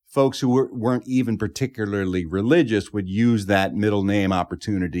on, folks who weren't even particularly religious would use that middle name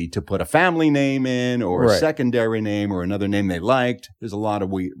opportunity to put a family name in or a secondary name or another name they liked. There's a lot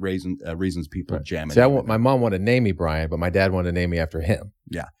of reasons people jam it. See, my mom wanted to name me Brian, but my dad wanted to name me after him.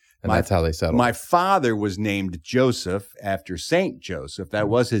 Yeah. And that's how they settled. My father was named Joseph after Saint Joseph. That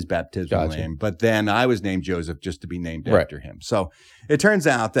was his baptismal name. But then I was named Joseph just to be named after him. So it turns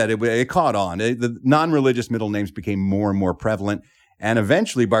out that it caught on. The non-religious middle names became more and more prevalent. And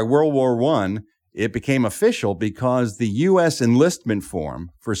eventually, by World War I, it became official because the U.S. enlistment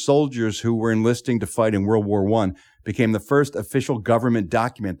form for soldiers who were enlisting to fight in World War I became the first official government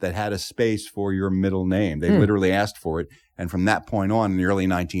document that had a space for your middle name. They literally asked for it. And from that point on, in the early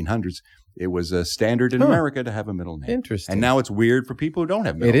 1900s, it was a standard in America to have a middle name. Interesting. And now it's weird for people who don't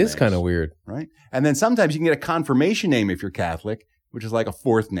have middle names. It is kind of weird. Right? And then sometimes you can get a confirmation name if you're Catholic, which is like a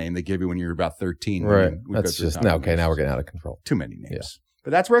fourth name they give you when you're about 13. Right. That's just, now we're getting out of control. Too many names. Yeah.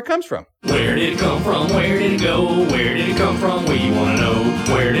 But that's where it comes from. Where did it come from? Where did it go? Where did it come from? We want to know.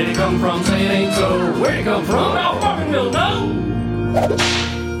 Where did it come from? Say it ain't so. Where did it come from? Now fucking will know.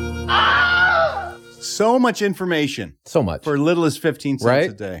 So much information. So much. For little as 15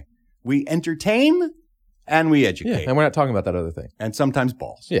 cents a day. We entertain and we educate. Yeah, and we're not talking about that other thing. And sometimes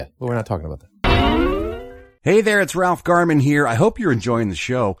balls. Yeah, but we're not talking about that. Hey there, it's Ralph Garman here. I hope you're enjoying the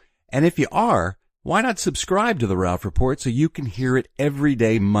show. And if you are, why not subscribe to the Ralph Report so you can hear it every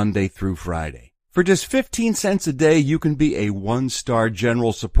day, Monday through Friday? For just 15 cents a day, you can be a 1-star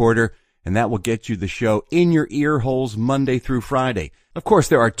general supporter, and that will get you the show in your ear holes Monday through Friday. Of course,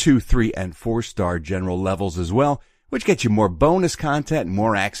 there are 2, 3, and 4-star general levels as well, which get you more bonus content and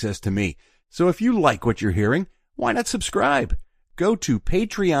more access to me. So if you like what you're hearing, why not subscribe? Go to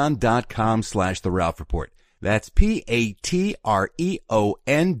patreon.com/The Ralph Report. That's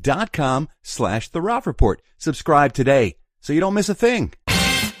patreon.com/The Ralph Report. Subscribe today so you don't miss a thing.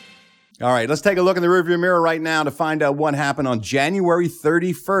 All right, let's take a look in the rearview mirror right now to find out what happened on January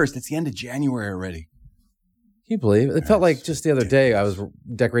 31st. It's the end of January already. Can you believe it? It felt like just the other day I was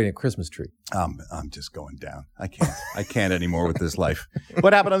decorating a Christmas tree. I'm just going down. I can't anymore with this life.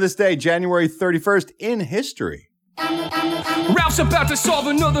 What happened on this day, January 31st, in history? Ralph's about to solve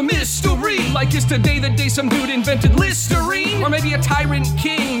another mystery. Like yesterday, the day some dude invented Listerine. Or maybe a tyrant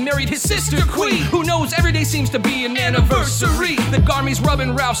king married his sister queen. Who knows, every day seems to be an anniversary. The Garmy's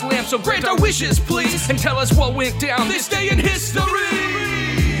rubbing Ralph's lamp, so grant our wishes, please. And tell us what went down this day in history.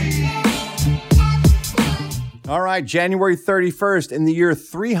 All right, January 31st, in the year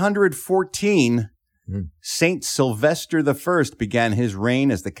 314, Saint Sylvester I began his reign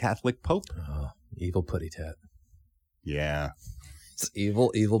as the Catholic Pope. Oh, evil putty tat. Yeah. It's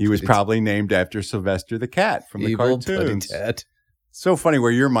evil. He was probably named after Sylvester the cat from the cartoons. Evil putty tat. So funny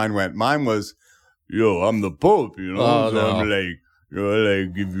where your mind went. Mine was, I'm the Pope, I'm like,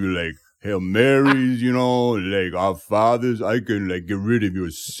 like give you like Hail Marys, like our fathers. I can like get rid of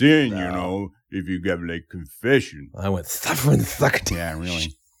your sin, if you get like confession. I went suffering. Yeah,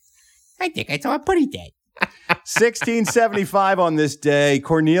 really. I think I saw a putty tat. 1675 on this day,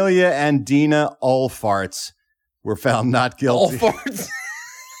 Cornelia and Dina Alfarts were found not guilty. Alfarts?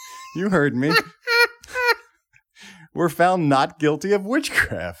 You heard me. Were found not guilty of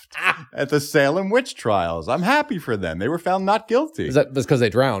witchcraft at the Salem witch trials. I'm happy for them. They were found not guilty. Is that because they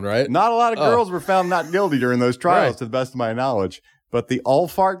drowned, right? Not a lot of girls were found not guilty during those trials, to the best of my knowledge. But the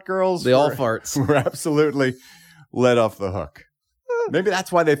Alfart girls were absolutely let off the hook. Maybe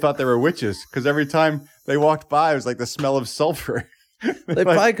that's why they thought they were witches, because every time they walked by, it was like the smell of sulfur. They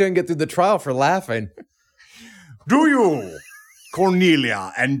probably couldn't get through the trial for laughing. Do you,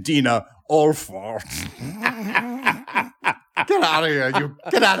 Cornelia and Dina Alfart? Get out of here,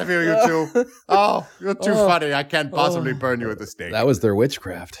 Get out of here, you two. Oh, you're too funny. I can't possibly burn you at the stake. That was their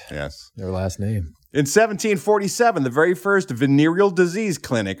witchcraft. Yes. Their last name. In 1747, the very first venereal disease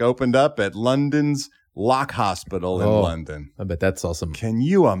clinic opened up at London's Lock Hospital in London. I bet that's awesome. Can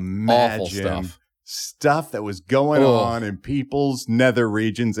you imagine awful stuff that was going on in people's nether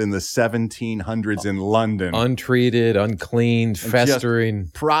regions in the 1700s in London? Untreated, uncleaned, festering.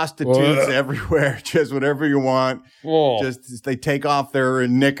 Prostitutes everywhere, just whatever you want. Just they take off their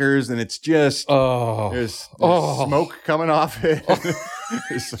knickers and it's just there's smoke coming off it.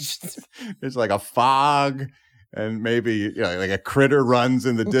 There's like a fog. And maybe like a critter runs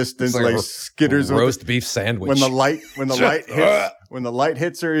in the distance, like skitters roast beef sandwich. When the light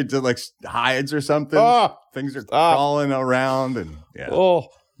hits her, it like hides or something. Things are crawling around, and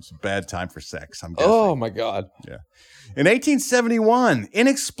it's a bad time for sex. I'm guessing. Oh my God! Yeah. In 1871,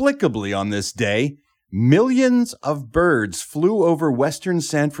 inexplicably on this day, millions of birds flew over western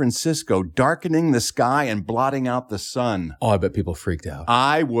San Francisco, darkening the sky and blotting out the sun. Oh, I bet people freaked out.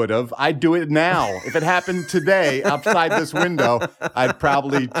 I would have. I'd do it now. If it happened today outside this window, I'd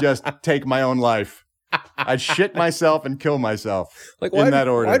probably just take my own life. I'd shit myself and kill myself in that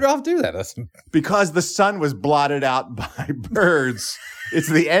order. Why'd Ralph do that? Because the sun was blotted out by birds. It's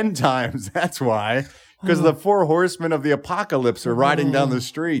the end times. That's why. Because the 4 horsemen of the apocalypse are riding down the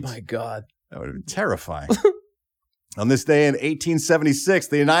street. My God. That would have been terrifying. On this day in 1876,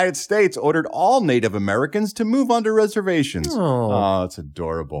 the United States ordered all Native Americans to move onto reservations. Oh, that's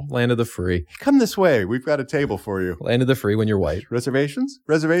adorable. Land of the free. Come this way. We've got a table for you. Land of the free when you're white. Reservations?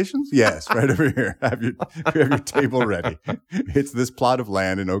 Reservations? Yes, right over here. Have your table ready. It's this plot of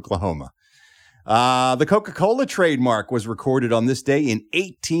land in Oklahoma. The Coca-Cola trademark was recorded on this day in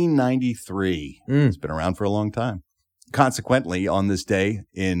 1893. It's been around for a long time. Consequently, on this day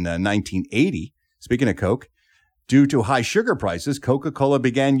in 1980, speaking of Coke, Due to high sugar prices, Coca-Cola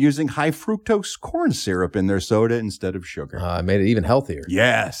began using high fructose corn syrup in their soda instead of sugar. Made it even healthier.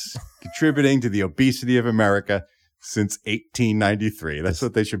 Yes, contributing to the obesity of America since 1893. That's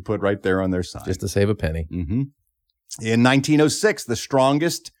what they should put right there on their sign. Just to save a penny. Mm-hmm. In 1906, the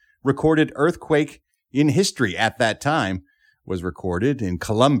strongest recorded earthquake in history at that time was recorded in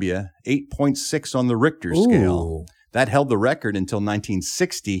Colombia, 8.6 on the Richter scale. That held the record until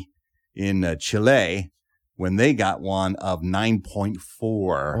 1960 in Chile, when they got one of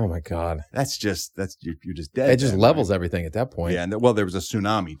 9.4. Oh my God. You're just dead. It just levels everything at that point. Yeah. And there was a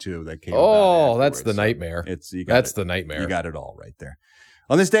tsunami too that came. That's the nightmare. That's the nightmare. You got it all right there.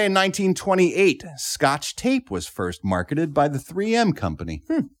 On this day in 1928, Scotch tape was first marketed by the 3M company.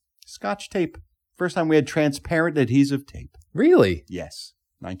 Scotch tape. First time we had transparent adhesive tape. Really? Yes.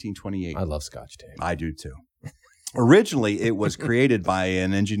 1928. I love Scotch tape. I do too. Originally, it was created by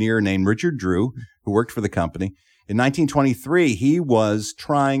an engineer named Richard Drew, who worked for the company. In 1923, he was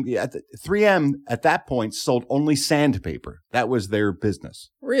trying, 3M at that point sold only sandpaper. That was their business.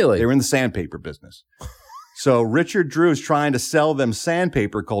 Really? They were in the sandpaper business. So Richard Drew is trying to sell them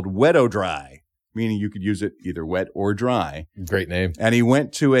sandpaper called Wet-O-Dry, meaning you could use it either wet or dry. Great name. And he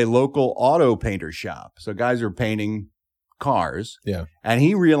went to a local auto painter shop. So guys are painting cars. Yeah. And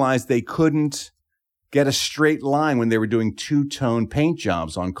he realized they couldn't get a straight line when they were doing two-tone paint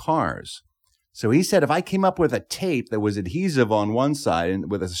jobs on cars. So he said, if I came up with a tape that was adhesive on one side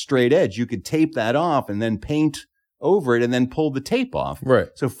and with a straight edge, you could tape that off and then paint over it and then pull the tape off. Right.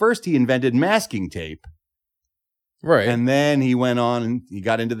 So first he invented masking tape. Right. And then he went on and he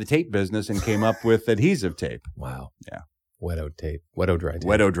got into the tape business and came up with adhesive tape. Wow. Yeah. Wet-O-dry tape.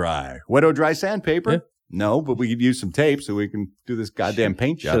 Wet-O-Dry. Wet-O-Dry sandpaper? Yeah. No, but we could use some tape so we can do this goddamn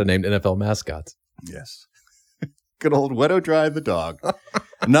paint job. Should have named NFL mascots. Yes. Good old Wet-O-Dry the dog.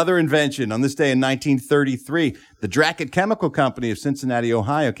 Another invention. On this day in 1933, the Drackett Chemical Company of Cincinnati,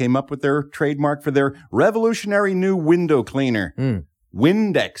 Ohio, came up with their trademark for their revolutionary new window cleaner.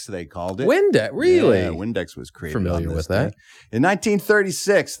 Windex, they called it. Windex, really? Yeah, Windex was created. Familiar with that. Day. In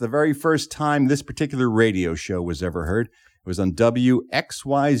 1936, the very first time this particular radio show was ever heard, it was on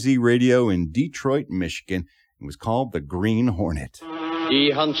WXYZ radio in Detroit, Michigan. It was called the Green Hornet. He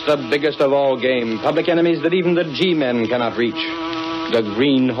hunts the biggest of all game, public enemies that even the G-men cannot reach. The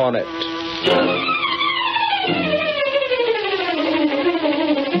Green Hornet.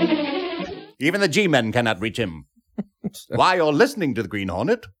 Even the G-men cannot reach him. While you're listening to the Green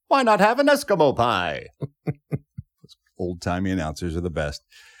Hornet, why not have an Eskimo pie? Old-timey announcers are the best.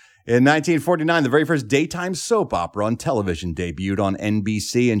 In 1949, the very first daytime soap opera on television debuted on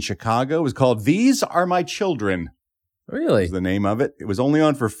NBC in Chicago. It was called These Are My Children. Really? Was the name of it. It was only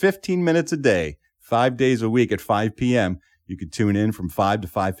on for 15 minutes a day, 5 days a week at 5 p.m. You could tune in from 5 to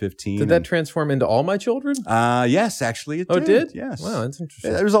 5:15. Did that transform into All My Children? Yes, actually it did. Oh, it did? Yes. Wow, that's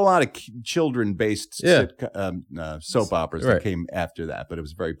interesting. There was a lot of children-based soap operas that came after that, but it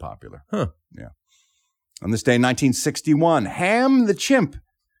was very popular. Huh. Yeah. On this day in 1961, Ham the chimp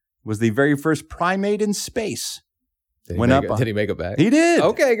was the very first primate in space. Did he make it back? He did.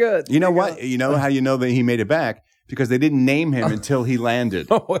 Okay, good. You know what? You know how you know that he made it back? Because they didn't name him until he landed.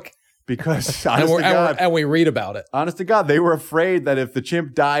 Oh, okay. Because, honest to God, and we read about it. Honest to God, they were afraid that if the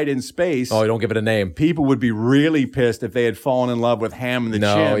chimp died in space, you don't give it a name. People would be really pissed if they had fallen in love with Ham and the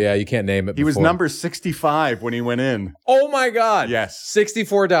chimp. No, yeah, you can't name it. He was number 65 when he went in. Oh my God! Yes,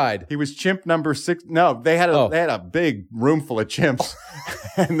 64 died. He was chimp number 6. No, they had a big room full of chimps,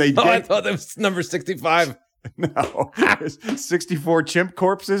 and they. I thought that was number 65. No, 64 chimp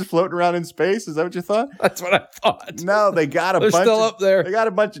corpses floating around in space. Is that what you thought? That's what I thought. No, they got a bunch. They're still up there. They got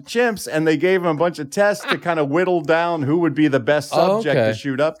a bunch of chimps, and they gave them a bunch of tests to kind of whittle down who would be the best subject to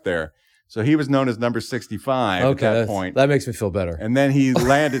shoot up there. So he was known as number 65 at that point. That makes me feel better. And then he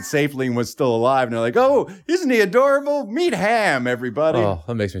landed safely and was still alive. And they're like, "Oh, isn't he adorable? Meet Ham, everybody." Oh,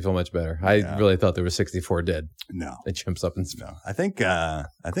 that makes me feel much better. I really thought there were 64 dead. No, the chimps up in space. No, I think a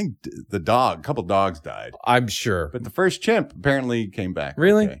couple dogs died. I'm sure, but the first chimp apparently came back.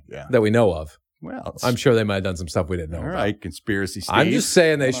 Really? Okay. Yeah, that we know of. Well, I'm sure they might have done some stuff we didn't know about. All right, conspiracy Steve. I'm just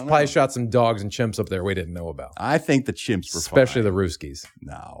saying they probably shot some dogs and chimps up there we didn't know about. I think the chimps were especially fine. the Ruskies.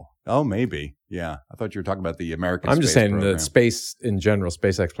 No. Oh, maybe. Yeah. I thought you were talking about the American I'm just space saying program. the space in general,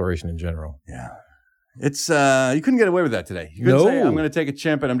 space exploration in general. Yeah. It's, you couldn't get away with that today. You couldn't say, I'm going to take a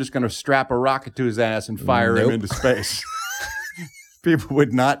chimp and I'm just going to strap a rocket to his ass and fire him into space. People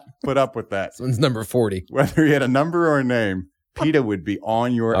would not put up with that. This one's number 40. Whether he had a number or a name, PETA would be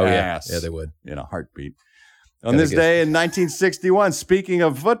on your ass. Yeah, they would. In a heartbeat. On this day in 1961, speaking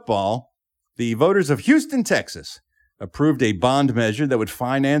of football, the voters of Houston, Texas, approved a bond measure that would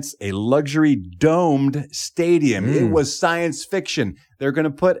finance a luxury domed stadium. It was science fiction. They're going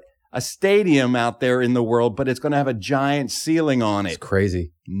to put a stadium out there in the world, but it's going to have a giant ceiling on it. It's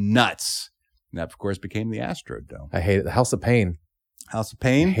crazy. Nuts. And that, of course, became the Astrodome. I hate it. The House of Pain. House of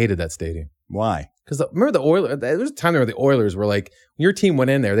Pain? I hated that stadium. Why? Because remember the Oilers? There was a time where the Oilers were like, when your team went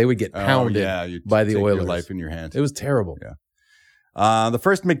in there, they would get pounded by the Oilers. Your life in your hands. It was terrible. Yeah. The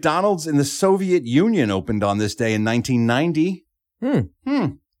first McDonald's in the Soviet Union opened on this day in 1990.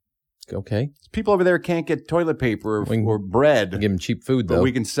 Okay. People over there can't get toilet paper or bread. Give them cheap food, though. But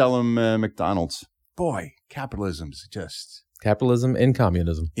we can sell them McDonald's. Boy, capitalism's just... Capitalism and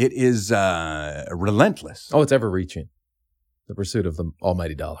communism. It is relentless. Oh, it's ever-reaching. The pursuit of the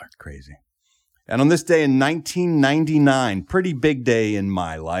almighty dollar. Crazy. And on this day in 1999, pretty big day in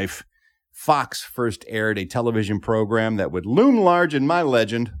my life, Fox first aired a television program that would loom large in my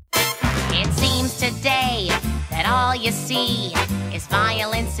legend. It seems today that all you see is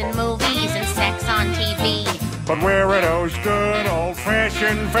violence in movies and sex on TV. But where are those good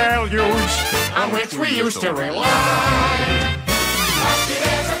old-fashioned values on which we used to rely? Lucky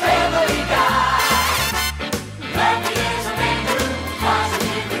there's a family guy. Lucky there's a man who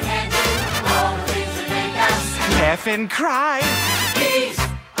positively can do all the things that make us laugh and cry. He's a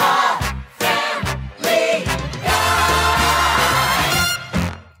family guy.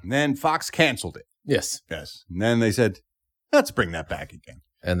 And then Fox canceled it. Yes. And then they said, let's bring that back again.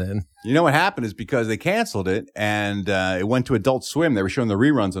 And then? You know what happened is because they canceled it and it went to Adult Swim. They were showing the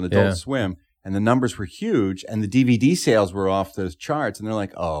reruns on Adult Swim and the numbers were huge and the DVD sales were off those charts. And they're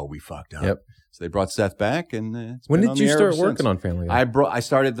like, oh, we fucked up. Yep. So they brought Seth back. And when did you start working on Family Guy? I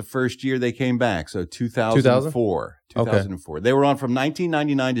started the first year they came back. So 2004. 2004. Okay. They were on from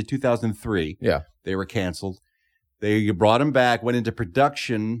 1999 to 2003. Yeah. They were canceled. They brought them back, went into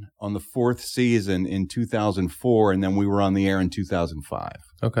production on the 4th season in 2004, and then we were on the air in 2005.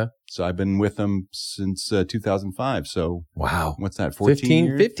 Okay. So I've been with them since 2005. So wow. What's that, 14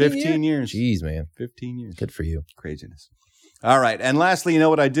 years? 15 years? Jeez, man. 15 years. Good for you. Craziness. All right. And lastly, you know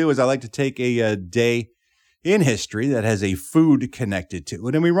what I do is I like to take a day in history that has a food connected to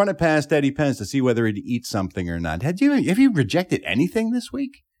it, and we run it past Eddie Pence to see whether he'd eat something or not. Have you rejected anything this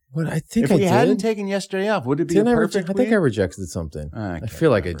week? What I think if I we did. hadn't taken yesterday off, would it be a perfect I think I rejected something. I feel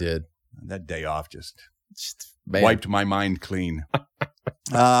like I did. That day off just wiped my mind clean.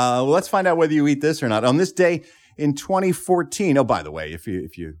 Let's find out whether you eat this or not. On this day in 2014. Oh, by the way, if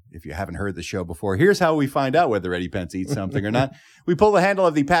you haven't heard the show before, here's how we find out whether Eddie Pence eats something or not. We pull the handle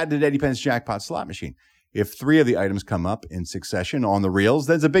of the patented Eddie Pence jackpot slot machine. If 3 of the items come up in succession on the reels,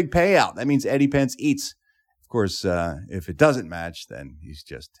 there's a big payout. That means Eddie Pence eats. Of course, if it doesn't match, then he's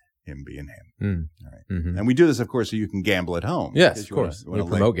just him being him. All right. Mm-hmm. And we do this, of course, so you can gamble at home. Yes, of course. We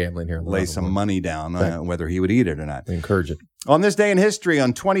promote gambling here. Lay some money down whether he would eat it or not. We encourage it. On this day in history,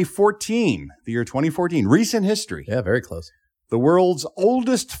 on 2014, the year 2014, recent history. Yeah, very close. The world's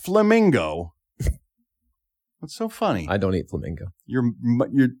oldest flamingo. What's so funny? I don't eat flamingo. You're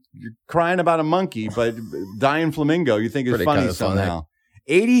crying about a monkey, but dying flamingo you think is funny somehow.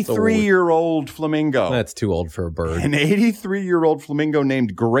 83-year-old flamingo. That's too old for a bird. An 83-year-old flamingo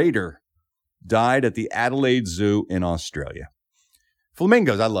named Greater died at the Adelaide Zoo in Australia.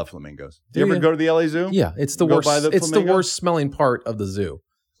 Flamingos, I love flamingos. Do you ever go to the LA Zoo? Yeah, it's the worst. It's the worst smelling part of the zoo.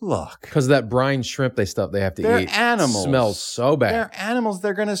 Look, because that brine shrimp they have to eat. They're animals. Smells so bad. They're animals.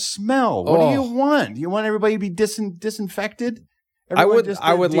 They're going to smell. What do you want? Do you want everybody to be disinfected? I would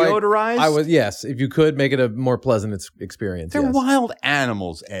deodorize? Yes, if you could make it a more pleasant experience. They're wild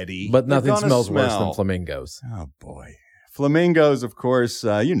animals, Eddie. But nothing smells worse than flamingos. Oh boy. Flamingos, of course,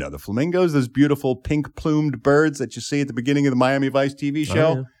 you know the flamingos, those beautiful pink-plumed birds that you see at the beginning of the Miami Vice TV show.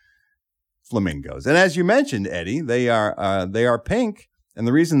 Oh, yeah. Flamingos. And as you mentioned, Eddie, they are pink. And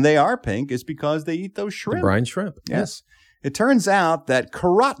the reason they are pink is because they eat those shrimp. The brine shrimp. Yes. It turns out that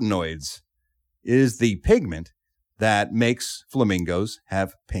carotenoids is the pigment that makes flamingos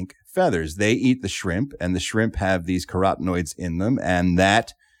have pink feathers. They eat the shrimp, and the shrimp have these carotenoids in them, and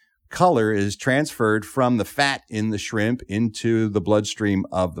that color is transferred from the fat in the shrimp into the bloodstream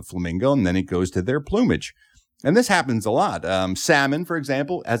of the flamingo, and then it goes to their plumage. And this happens a lot. Salmon, for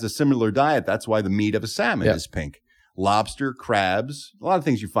example, has a similar diet. That's why the meat of a salmon is pink. Lobster, crabs, a lot of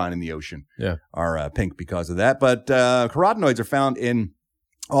things you find in the ocean are pink because of that. But carotenoids are found in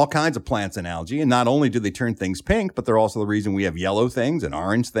all kinds of plants and algae. And not only do they turn things pink, but they're also the reason we have yellow things and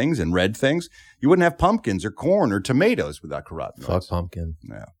orange things and red things. You wouldn't have pumpkins or corn or tomatoes without carotenoids. Fuck pumpkin.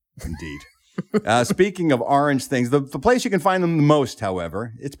 Yeah, indeed. Speaking of orange things, the place you can find them the most,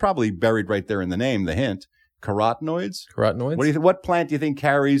 however, it's probably buried right there in the name, the hint. Carotenoids? Carotenoids? What plant do you think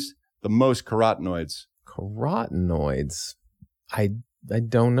carries the most carotenoids? Carotenoids. I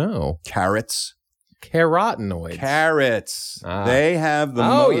don't know. Carrots. Carotenoids. Carrots. They have the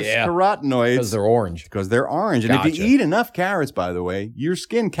most carotenoids. Because they're orange. Because they're orange. And if you eat enough carrots, by the way, your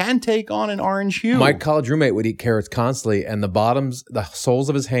skin can take on an orange hue. My college roommate would eat carrots constantly, and the soles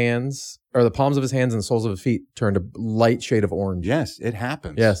of his hands, or the palms of his hands and the soles of his feet turned a light shade of orange. Yes, it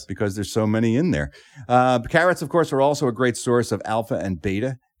happens. Yes. Because there's so many in there. Carrots, of course, are also a great source of alpha and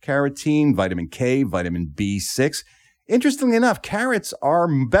beta carotene, vitamin K, vitamin B6. Interestingly enough, carrots are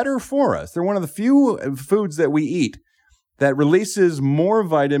better for us. They're one of the few foods that we eat that releases more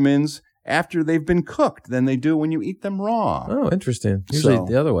vitamins after they've been cooked than they do when you eat them raw. Oh, interesting. Usually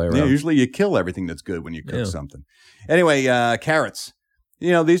the other way around. Yeah, usually you kill everything that's good when you cook something. Anyway, carrots.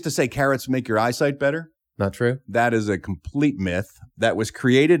 You know, they used to say carrots make your eyesight better. Not true. That is a complete myth that was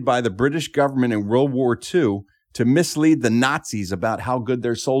created by the British government in World War II to mislead the Nazis about how good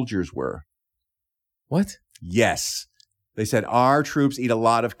their soldiers were. What? Yes. They said our troops eat a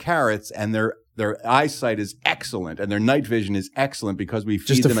lot of carrots and their eyesight is excellent and their night vision is excellent because we feed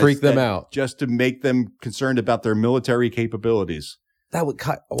them. Just to freak them out. Just to make them concerned about their military capabilities. That would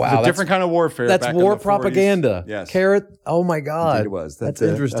It's a different kind of warfare. That's back war in the 40s. propaganda. Yes. Carrot. Oh my God. Indeed it was. That's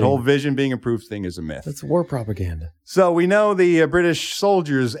interesting. That whole vision being improved thing is a myth. That's war propaganda. So we know the British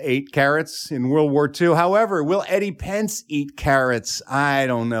soldiers ate carrots in World War II. However, will Eddie Pence eat carrots? I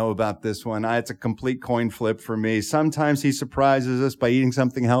don't know about this one. It's a complete coin flip for me. Sometimes he surprises us by eating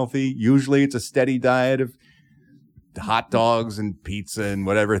something healthy. Usually it's a steady diet of hot dogs and pizza and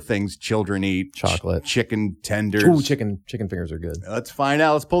whatever things children eat. Chocolate. Chicken tenders. Ooh, chicken fingers are good. Let's find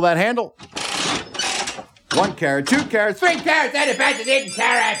out. Let's pull that handle. 1 carrot, 2 carrots, 3 carrots. Eddie Pence is eating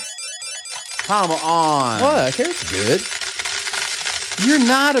carrots. Come on. What? Carrots good. You're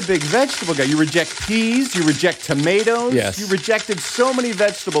not a big vegetable guy. You reject peas. You reject tomatoes. Yes. You rejected so many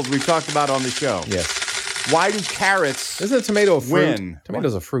vegetables we've talked about on the show. Yes. Why do carrots Isn't a tomato a fruit? win?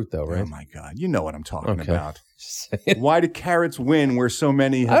 Tomato's a fruit, though, right? Oh, my God. You know what I'm talking Okay. about. Why do carrots win where so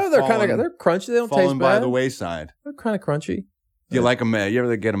many have they're crunchy. They don't taste fallen by bad. the wayside? They're kind of crunchy. Do you like them? You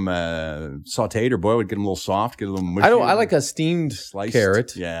ever get them sauteed or boiled? Get them a little soft, get a little mushy? I like a steamed sliced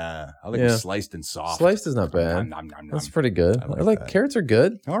carrot. Yeah, I like them sliced and soft. Sliced is not bad. Nom, nom, nom, That's nom. pretty good. I like that. carrots are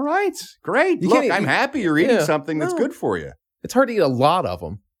good. All right, great. You Look, can't I'm eat- happy you're eating yeah, something that's no. good for you. It's hard to eat a lot of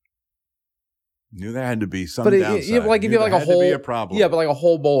them. Knew there had to be some But downside. if you have like Knew there a had to whole be a problem. yeah, but like a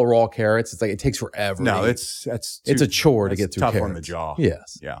whole bowl of raw carrots, it's like it takes forever. No, to eat. it's a chore to get through tough carrots. on the jaw.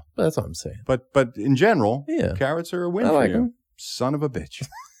 Yes, Yeah, but that's what I'm saying. but in general, Yeah. carrots are a win I for like you. 'em. Son of a bitch.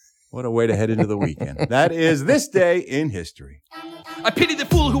 What a way to head into the weekend. That is this day in history. I pity the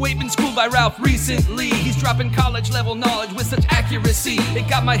fool who ain't been schooled by Ralph recently. He's dropping college-level knowledge with such accuracy. It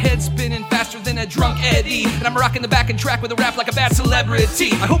got my head spinning faster than a drunk Eddie. And I'm rocking the back and track with a rap like a bad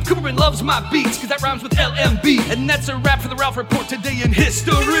celebrity. I hope Cooperman loves my beats, cause that rhymes with LMB. And that's a wrap for the Ralph Report today in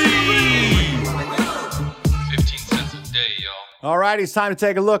history. 15 cents a day, y'all. All right, it's time to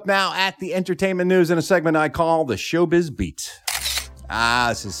take a look now at the entertainment news in a segment I call the Showbiz Beat.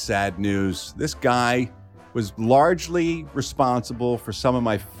 This is sad news. This guy was largely responsible for some of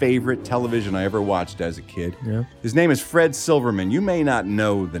my favorite television I ever watched as a kid. Yeah. His name is Fred Silverman. You may not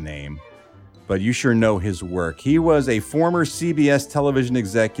know the name, but you sure know his work. He was a former CBS television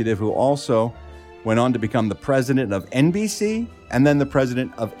executive who also went on to become the president of NBC and then the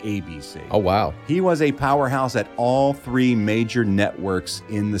president of ABC. Oh, wow. He was a powerhouse at all 3 major networks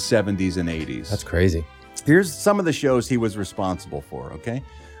in the 70s and 80s. That's crazy. Here's some of the shows he was responsible for, okay?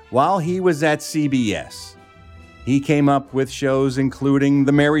 While he was at CBS, he came up with shows including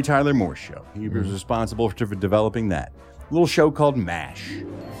The Mary Tyler Moore Show. He was responsible for developing that. A little show called MASH.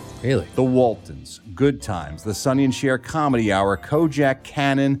 Really? The Waltons, Good Times, The Sonny and Cher Comedy Hour, Kojak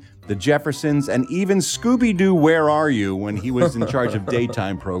Cannon, The Jeffersons, and even Scooby-Doo Where Are You when he was in charge of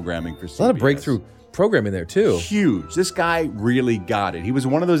daytime programming for CBS. A lot of breakthrough programming there, too. Huge. This guy really got it. He was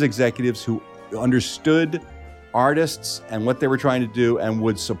one of those executives who understood artists and what they were trying to do and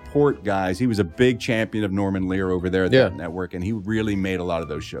would support guys. He was a big champion of Norman Lear over there at that network, and he really made a lot of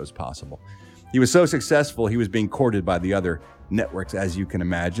those shows possible. He was so successful, he was being courted by the other networks, as you can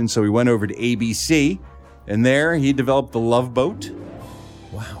imagine. So he went over to ABC, and there he developed The Love Boat.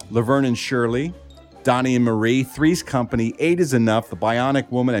 Wow. Laverne and Shirley, Donnie and Marie, Three's Company, 8 is Enough, The Bionic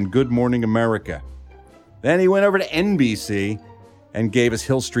Woman, and Good Morning America. Then he went over to NBC and gave us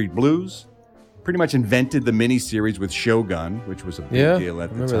Hill Street Blues. Pretty much invented the miniseries with Shogun, which was a big deal at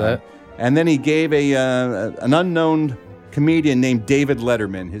the time. Remember that. And then he gave an unknown comedian named David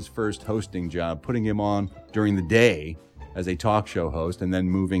Letterman his first hosting job, putting him on during the day as a talk show host and then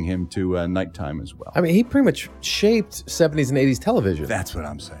moving him to nighttime as well. I mean, he pretty much shaped 70s and 80s television. That's what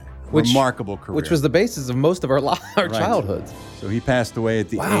I'm saying. remarkable career. Which was the basis of most of our childhoods. So he passed away at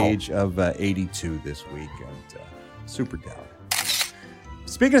the age of 82 this week. And super talented.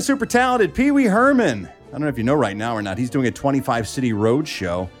 Speaking of super talented, Pee-wee Herman. I don't know if you know right now or not. He's doing a 25-city road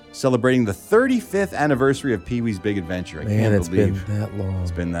show celebrating the 35th anniversary of Pee-wee's Big Adventure. I can't believe it's been that long.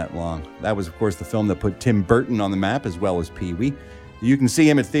 It's been that long. That was, of course, the film that put Tim Burton on the map as well as Pee-wee. You can see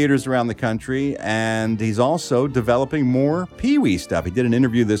him at theaters around the country, and he's also developing more Pee-wee stuff. He did an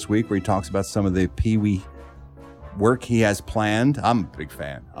interview this week where he talks about some of the Pee-wee work he has planned. I'm a big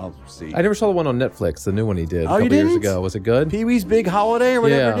fan. I'll see. I never saw the one on Netflix, the new one he did a you couple years didn't? ago. Was it good? Pee-wee's Big Holiday or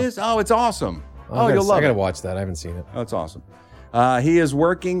whatever it is? Oh, it's awesome. You'll love it. I gotta watch that. I haven't seen it. Oh, it's awesome. He is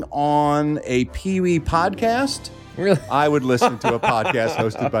working on a Pee-wee podcast. Really? I would listen to a podcast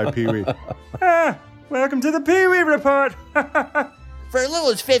hosted by Pee-wee. Welcome to the Pee-wee Report. For as little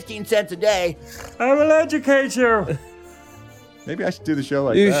as 15 cents a day. I will educate you. Maybe I should do the show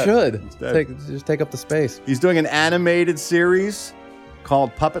like You that. should. Just take up the space. He's doing an animated series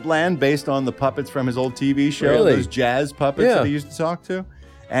called Puppet Land based on the puppets from his old TV show, Really? those jazz puppets that he used to talk to.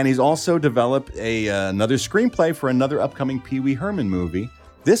 And he's also developed another screenplay for another upcoming Pee-wee Herman movie.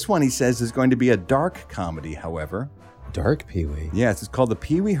 This one, he says, is going to be a dark comedy, however. Dark Pee-wee? Yes, it's called The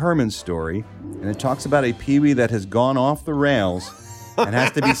Pee-wee Herman Story, and it talks about a Pee-wee that has gone off the rails and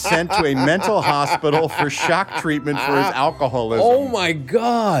has to be sent to a mental hospital for shock treatment for his alcoholism. Oh my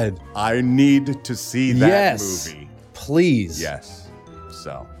God. I need to see that movie. Please. Yes.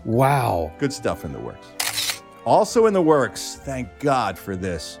 So. Wow. Good stuff in the works. Also in the works, thank God for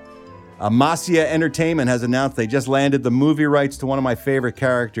this. Amasia Entertainment has announced they just landed the movie rights to one of my favorite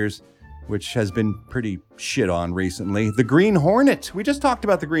characters, which has been pretty shit on recently. The Green Hornet. We just talked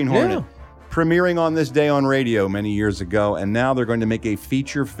about the Green Hornet. Yeah. Premiering on this day on radio many years ago, and now they're going to make a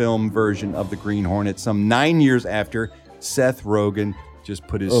feature film version of the Green Hornet some 9 years after Seth Rogen just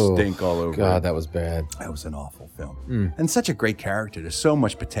put his stink all over God, it. that was bad. That was an awful film. And such a great character. There's so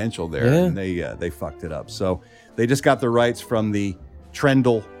much potential there, and they fucked it up. So they just got the rights from the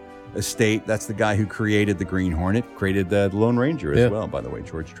Trendle estate. That's the guy who created the Green Hornet, created the Lone Ranger as well, by the way,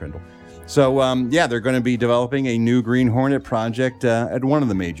 George Trendle. So, they're going to be developing a new Green Hornet project at one of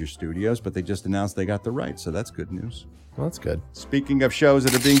the major studios, but they just announced they got the rights, so that's good news. Well, that's good. Speaking of shows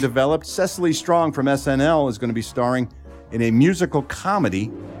that are being developed, Cecily Strong from SNL is going to be starring in a musical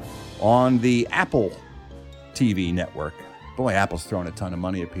comedy on the Apple TV network. Boy, Apple's throwing a ton of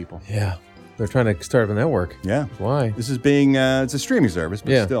money at people. Yeah. They're trying to start a network. Yeah. Why? This is being, it's a streaming service,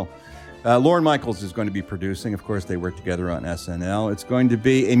 but still. Lorne Michaels is going to be producing. Of course, they work together on SNL. It's going to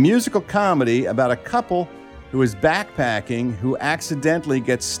be a musical comedy about a couple who is backpacking, who accidentally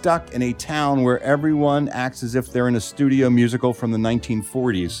gets stuck in a town where everyone acts as if they're in a studio musical from the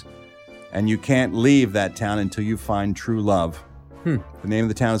 1940s. And you can't leave that town until you find true love. The name of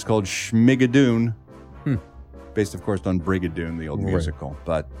the town is called Schmigadoon. Based, of course, on Brigadoon, the old musical.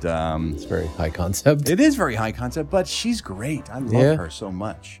 But it's very high concept. It is very high concept, but she's great. I love her so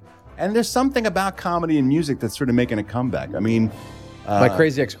much. And there's something about comedy and music that's sort of making a comeback. I mean, My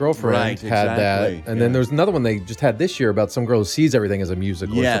Crazy Ex-Girlfriend had that. And then there's another one they just had this year about some girl who sees everything as a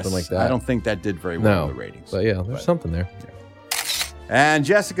musical or something like that. I don't think that did very well in the ratings. But there's something there. And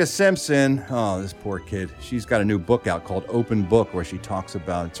Jessica Simpson, this poor kid, she's got a new book out called Open Book, where she talks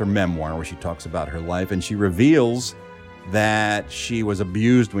about, it's her memoir, where she talks about her life, and she reveals that she was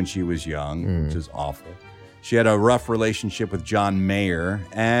abused when she was young, which is awful. She had a rough relationship with John Mayer,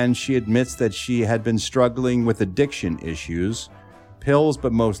 and she admits that she had been struggling with addiction issues, pills,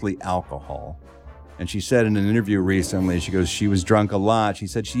 but mostly alcohol. And she said in an interview recently, she goes, she was drunk a lot. She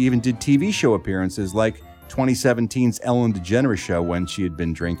said she even did TV show appearances like 2017's Ellen DeGeneres show when she had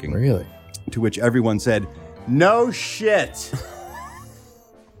been drinking. Really? To which everyone said, no shit.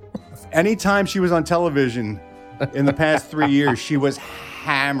 Anytime she was on television in the past 3 years, she was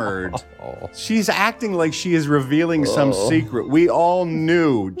hammered. She's acting like she is revealing some secret. We all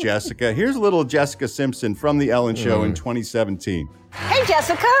knew, Jessica. Here's a little Jessica Simpson from The Ellen Show in 2017. Hey,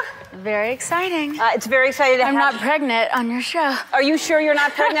 Jessica. Very exciting. It's very exciting to I'm not pregnant on your show. Are you sure you're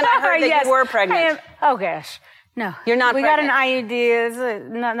not pregnant? I heard that you were pregnant. I am. Oh, gosh. No. You're not We pregnant. got an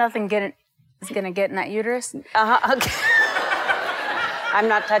IUD. Nothing is going to get in that uterus. Uh-huh. Okay. I'm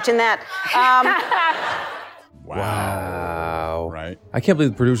not touching that. Wow. Right. I can't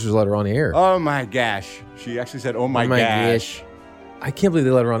believe the producers let her on the air. Oh, my gosh. She actually said, oh, my gosh. I can't believe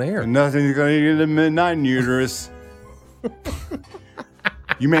they let her on air. Nothing's going to get in the midnight uterus.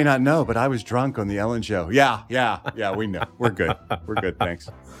 You may not know, but I was drunk on the Ellen Show. Yeah, we know. We're good. We're good, thanks.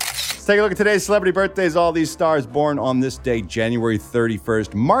 Let's take a look at today's celebrity birthdays. All these stars born on this day, January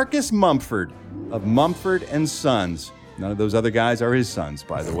 31st. Marcus Mumford of Mumford & Sons. None of those other guys are his sons,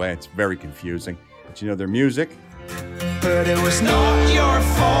 by the way. It's very confusing. But you know their music? But it was not your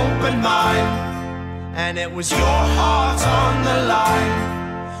fault but mine. And it was your heart on the line.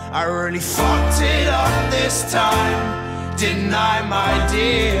 I really fucked it up this time. Didn't I, my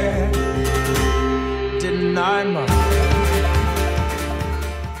dear? Didn't I, my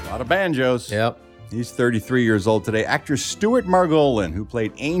A lot of banjos. Yep. He's 33 years old today. Actor Stuart Margolin, who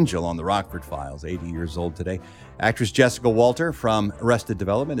played Angel on The Rockford Files, 80 years old today. Actress Jessica Walter from Arrested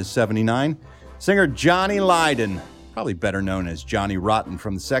Development is 79. Singer Johnny Lydon, probably better known as Johnny Rotten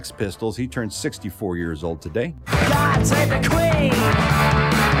from the Sex Pistols. He turned 64 years old today. God save the queen.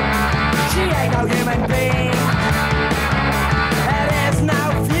 She ain't no human being. There is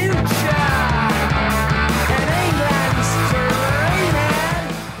no future in England's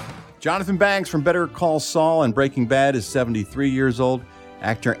dreaming. Jonathan Banks from Better Call Saul and Breaking Bad is 73 years old.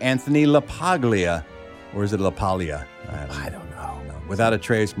 Actor Anthony LaPaglia, or is it LaPaglia? I don't know. Without a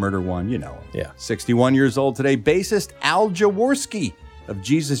Trace, Murder One, you know him. Yeah. 61 years old today. Bassist Al Jaworski of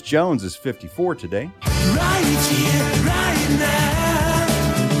Jesus Jones is 54 today. Right here, right now.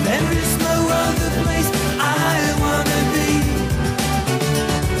 There is no other place I wanna be.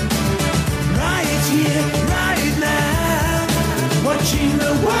 Right here, right now. Watching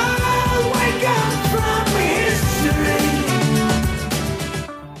the world wake up from history.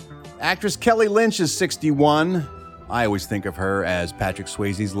 Actress Kelly Lynch is 61. I always think of her as Patrick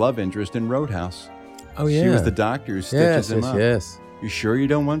Swayze's love interest in Roadhouse. Oh, yeah. She was the doctor who stitches him up. Yes. You sure you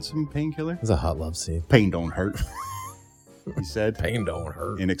don't want some painkiller? It's a hot love scene. Pain don't hurt. He said. Pain don't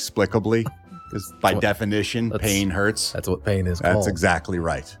hurt. Inexplicably. Because by definition, pain hurts. That's what pain is called. That's exactly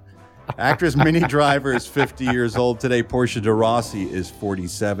right. Actress Minnie Driver is 50 years old today. Portia de Rossi is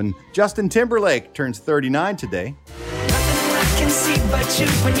 47. Justin Timberlake turns 39 today. I can see but you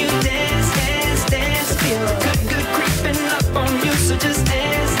when you dance, dance, dance. Feel good creeping up on you. So just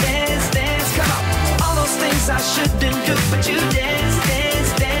dance, dance, dance. Come on. All those things I shouldn't do, but you dance,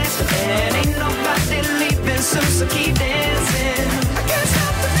 dance, dance. And ain't nobody leaving soon, so keep dancing. I can't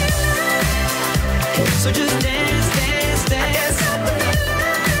stop the feeling. So just dance, dance, dance. I can't stop the feeling.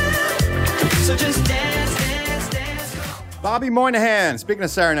 So just dance, dance, dance. Bobby Moynihan, speaking of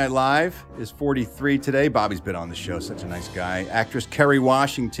Saturday Night Live, is 43 today. Bobby's been on the show, such a nice guy. Actress Kerry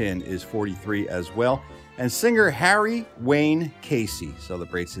Washington is 43 as well. And singer Harry Wayne Casey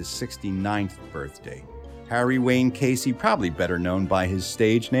celebrates his 69th birthday. Harry Wayne Casey, probably better known by his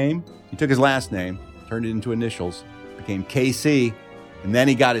stage name. He took his last name, turned it into initials, became KC, and then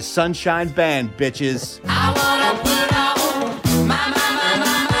he got his Sunshine Band, bitches. I wanna put on my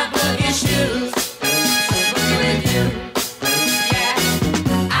boogie shoes. Boogie with you. Yeah.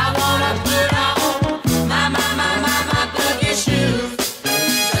 I wanna put on my boogie shoes.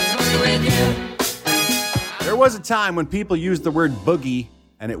 Boogie with you. There was a time when people used the word boogie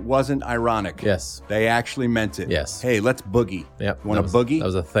and it wasn't ironic. Yes. They actually meant it. Yes. Hey, let's boogie. Yep. You want to boogie? That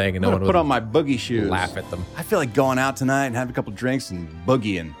was a thing. And I'm no going one to put would on my boogie shoes. laugh at them. I feel like going out tonight and having a couple drinks and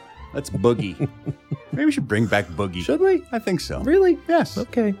boogieing. Let's boogie. Maybe we should bring back boogie. Should we? I think so. Really? Yes.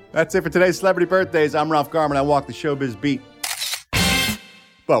 Okay. That's it for today's Celebrity Birthdays. I'm Ralph Garman. I walk the showbiz beat.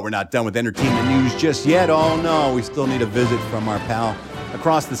 But we're not done with entertainment news just yet. Oh, no. We still need a visit from our pal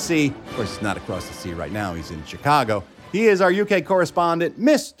across the sea. Of course, he's not across the sea right now. He's in Chicago. He is our UK correspondent,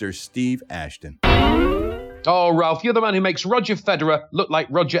 Mr. Steve Ashton. Oh, Ralph, you're the man who makes Roger Federer look like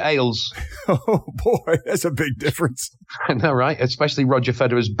Roger Ailes. Oh, boy, that's a big difference. I know, right? Especially Roger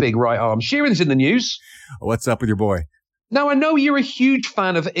Federer's big right arm. Sheeran's in the news. What's up with your boy? Now, I know you're a huge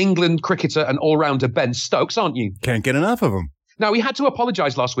fan of England cricketer and all-rounder Ben Stokes, aren't you? Can't get enough of him. Now, he had to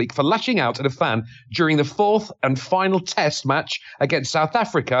apologise last week for lashing out at a fan during the fourth and final test match against South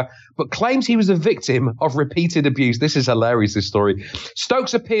Africa, but claims he was a victim of repeated abuse. This is hilarious, this story.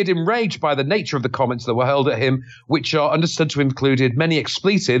 Stokes appeared enraged by the nature of the comments that were hurled at him, which are understood to have included many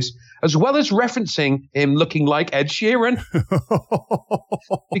expletives, as well as referencing him looking like Ed Sheeran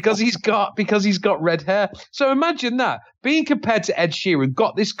because he's got red hair. So imagine that. Being compared to Ed Sheeran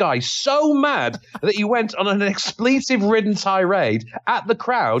got this guy so mad that he went on an expletive-ridden tirade at the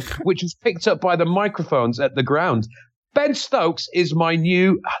crowd, which was picked up by the microphones at the ground. Ben Stokes is my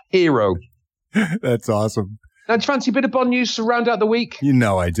new hero. That's awesome. Now, do you fancy a bit of Bond news to round out the week? You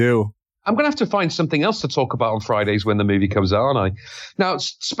know I do. I'm going to have to find something else to talk about on Fridays when the movie comes out, aren't I? Now,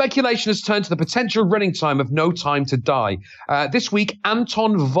 speculation has turned to the potential running time of No Time to Die. This week,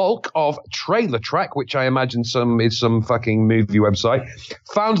 Anton Volk of Trailer Track, which I imagine is some fucking movie website,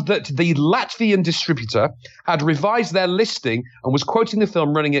 found that the Latvian distributor had revised their listing and was quoting the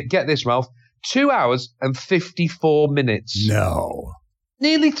film running at, get this, Ralph, 2 hours and 54 minutes. No.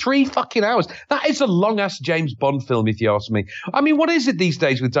 Nearly 3 fucking hours. That is a long-ass James Bond film, if you ask me. I mean, what is it these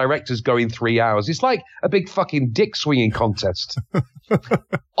days with directors going 3 hours? It's like a big fucking dick-swinging contest.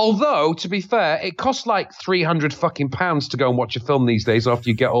 Although, to be fair, it costs like £300 fucking pounds to go and watch a film these days after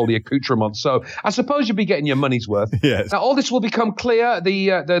you get all the accoutrements. So I suppose you'll be getting your money's worth. Yes. Now, all this will become clear,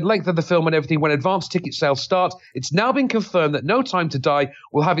 the length of the film and everything, when advance ticket sales start. It's now been confirmed that No Time to Die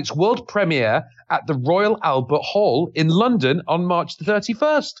will have its world premiere at the Royal Albert Hall in London on March the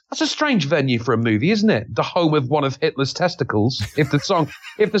 31st. That's a strange venue for a movie, isn't it? The home of one of Hitler's testicles, if the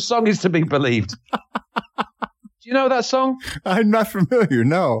song is to be believed. Do you know that song? I'm not familiar,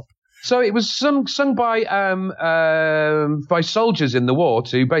 no. So it was sung by soldiers in the war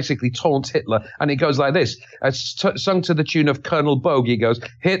to basically taunt Hitler, and it goes like this. It's sung to the tune of Colonel Bogey. It goes,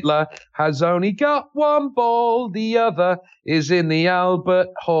 Hitler has only got one ball, the other is in the Albert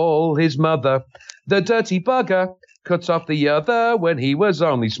Hall, his mother. The dirty bugger cut off the other when he was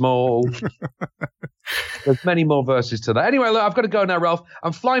only small. There's many more verses to that. Anyway, look, I've got to go now, Ralph.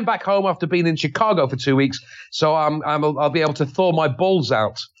 I'm flying back home after being in Chicago for 2 weeks, so I'll be able to thaw my balls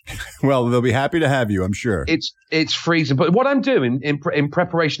out. Well, they'll be happy to have you, I'm sure. It's freezing, but what I'm doing in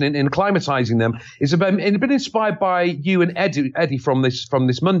preparation in acclimatizing them is been inspired by you and Eddie from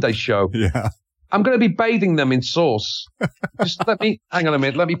this Monday show. Yeah, I'm going to be bathing them in sauce. Just hang on a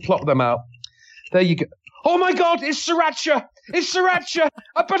minute. Let me plop them out. There you go. Oh my God, it's sriracha! It's sriracha!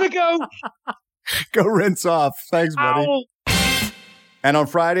 I better go. Go rinse off. Thanks, buddy. Ow. And on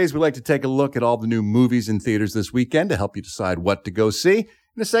Fridays, we like to take a look at all the new movies in theaters this weekend to help you decide what to go see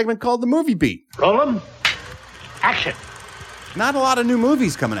in a segment called The Movie Beat. Roland, action. Not a lot of new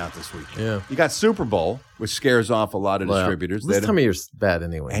movies coming out this week. Yeah. You got Super Bowl, which scares off a lot of distributors. This time of year's bad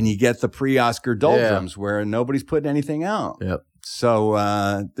anyway. And you get the pre-Oscar doldrums where nobody's putting anything out. Yep.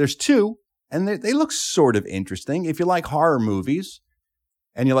 So there's 2, and they look sort of interesting. If you like horror movies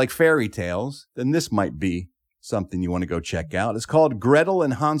and you like fairy tales, then this might be something you want to go check out. It's called Gretel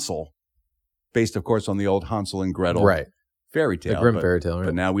and Hansel, based, of course, on the old Hansel and Gretel fairy tale. The Grimm fairy tale, right?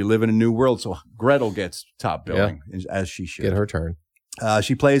 But now we live in a new world, so Gretel gets top billing, as she should. Get her turn.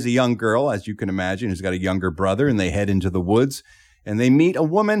 She plays a young girl, as you can imagine, who's got a younger brother, and they head into the woods, and they meet a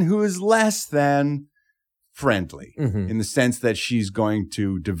woman who is less than friendly in the sense that she's going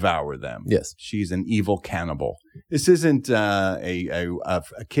to devour them. Yes. She's an evil cannibal. This isn't a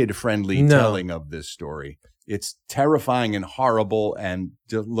kid-friendly telling of this story. It's terrifying and horrible and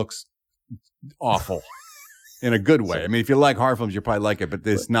looks awful in a good way. I mean, if you like horror films, you probably like it, but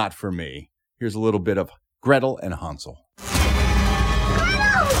it's not for me. Here's a little bit of Gretel and Hansel.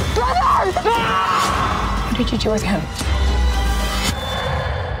 Brother! What did you do with him?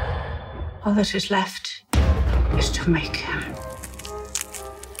 All that is left is to make him.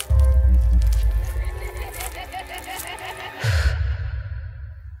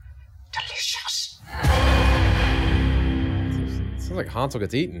 Delicious. Sounds like Hansel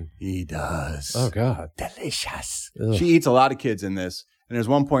gets eaten. He does. Oh, God. Delicious. Ugh. She eats a lot of kids in this. And there's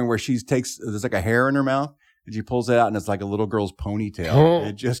one point where there's like a hair in her mouth, and she pulls it out, and it's like a little girl's ponytail.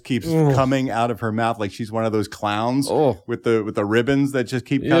 It just keeps coming out of her mouth like she's one of those clowns with the ribbons that just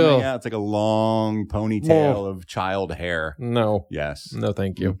keep coming out. It's like a long ponytail of child hair. No. Yes. No,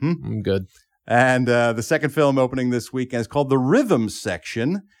 thank you. I'm good. And the second film opening this weekend is called The Rhythm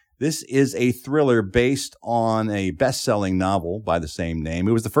Section. This is a thriller based on a best-selling novel by the same name.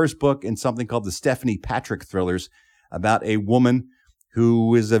 It was the first book in something called the Stephanie Patrick Thrillers about a woman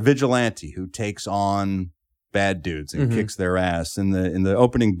who is a vigilante who takes on bad dudes and kicks their ass. In the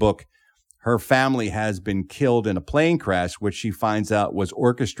opening book, her family has been killed in a plane crash, which she finds out was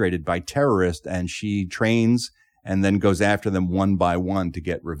orchestrated by terrorists, and she trains and then goes after them one by one to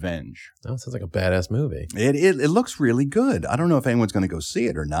get revenge. Oh, sounds like a badass movie. It looks really good. I don't know if anyone's going to go see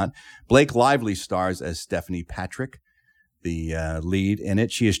it or not. Blake Lively stars as Stephanie Patrick, the lead in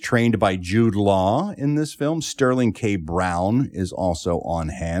it. She is trained by Jude Law in this film. Sterling K. Brown is also on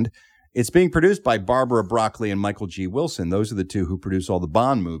hand. It's being produced by Barbara Broccoli and Michael G. Wilson. Those are the 2 who produce all the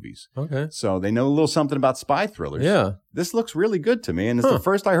Bond movies. Okay. So they know a little something about spy thrillers. Yeah. This looks really good to me, and it's the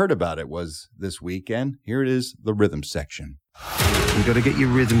first I heard about it was this weekend. Here it is, The Rhythm Section. You got to get your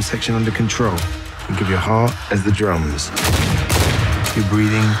rhythm section under control. Think of your heart as the drums, your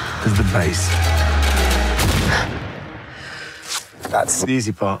breathing as the bass. That's the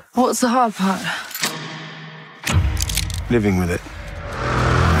easy part. What's the hard part? Living with it.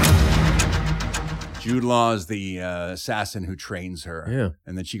 Jude Law is the assassin who trains her. Yeah.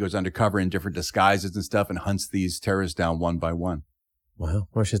 And then she goes undercover in different disguises and stuff and hunts these terrorists down one by one. Wow.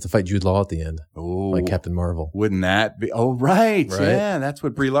 Well, she has to fight Jude Law at the end. Oh, like Captain Marvel. Wouldn't that be? Oh, right. Yeah, that's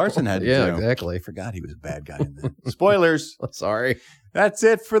what Brie Larson had to do. Yeah, exactly. I forgot he was a bad guy in that. Spoilers. Sorry. That's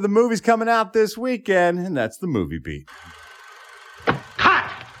it for the movies coming out this weekend, and that's the Movie Beat.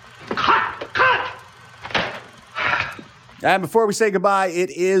 And before we say goodbye, it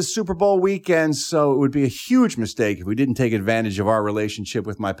is Super Bowl weekend, so it would be a huge mistake if we didn't take advantage of our relationship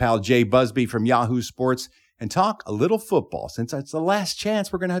with my pal Jay Busby from Yahoo Sports and talk a little football, since it's the last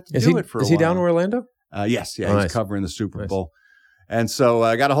chance we're going to have to do it for a while. Is he down in Orlando? Yes. Yeah, nice. He's covering the Super Bowl. And so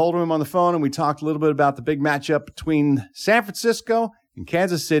I got a hold of him on the phone, and we talked a little bit about the big matchup between San Francisco and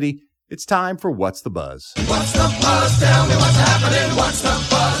Kansas City. It's time for What's the Buzz? What's the buzz? Tell me what's happening. What's the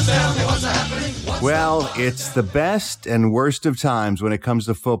buzz? Tell me what's happening. Well, it's the best and worst of times when it comes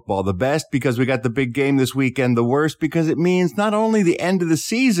to football. The best because we got the big game this weekend. The worst because it means not only the end of the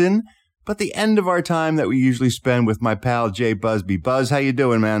season, but the end of our time that we usually spend with my pal Jay Busby. Buzz, how you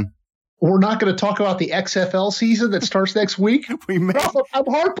doing, man? We're not going to talk about the XFL season that starts next week. I'm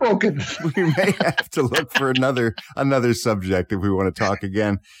heartbroken. We may have to look for another subject if we want to talk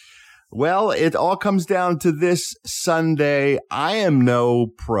again. Well, it all comes down to this Sunday. I am no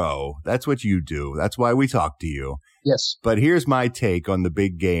pro. That's what you do. That's why we talk to you. Yes. But here's my take on the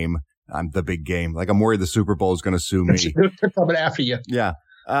big game. The big game. Like, I'm worried the Super Bowl is going to sue me. They're coming after you. Yeah.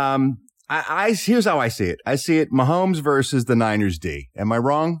 Here's how I see it. I see it Mahomes versus the Niners D. Am I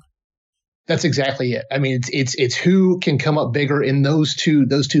wrong? That's exactly it. I mean, it's who can come up bigger in those two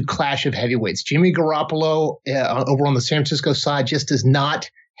clash of heavyweights. Jimmy Garoppolo over on the San Francisco side just does not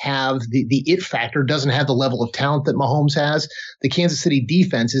have the it factor, doesn't have the level of talent that Mahomes has. The Kansas City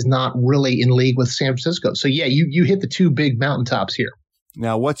defense is not really in league with San Francisco. So yeah, you hit the two big mountaintops here.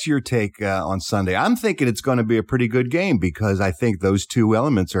 Now, what's your take on Sunday? I'm thinking it's going to be a pretty good game because I think those two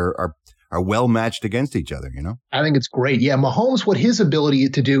elements are well matched against each other, you know? I think it's great. Yeah, Mahomes, what his ability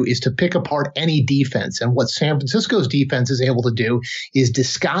to do is to pick apart any defense. And what San Francisco's defense is able to do is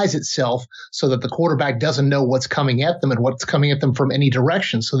disguise itself so that the quarterback doesn't know what's coming at them and what's coming at them from any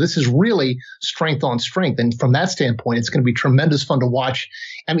direction. So this is really strength on strength. And from that standpoint, it's going to be tremendous fun to watch.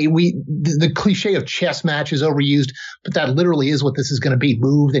 I mean, the cliche of chess match is overused, but that literally is what this is going to be.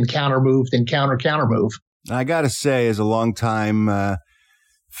 Move, then counter move, then counter move. I got to say, as a longtime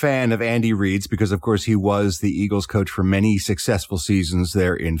fan of Andy Reid's, because of course he was the Eagles coach for many successful seasons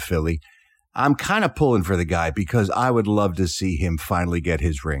there in Philly, I'm kind of pulling for the guy because I would love to see him finally get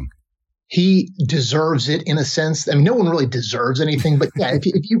his ring. He deserves it in a sense. I mean, no one really deserves anything, but yeah,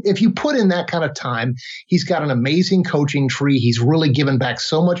 if you put in that kind of time, he's got an amazing coaching tree. He's really given back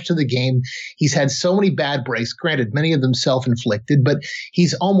so much to the game. He's had so many bad breaks, granted, many of them self-inflicted, but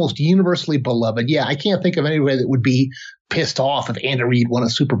he's almost universally beloved. Yeah, I can't think of anybody that would be pissed off if Andy Reid won a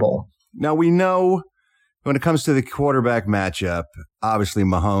Super Bowl. Now, we know when it comes to the quarterback matchup, obviously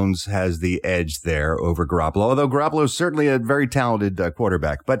Mahomes has the edge there over Garoppolo, although Garoppolo is certainly a very talented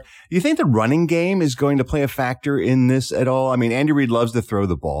quarterback. But do you think the running game is going to play a factor in this at all? I mean, Andy Reid loves to throw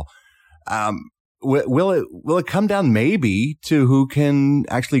the ball. Will it come down maybe to who can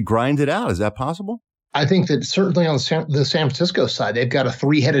actually grind it out? Is that possible? I think that certainly on the San Francisco side, they've got a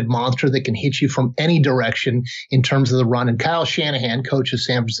three-headed monster that can hit you from any direction in terms of the run. And Kyle Shanahan, coach of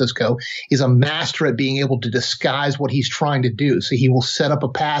San Francisco, is a master at being able to disguise what he's trying to do. So he will set up a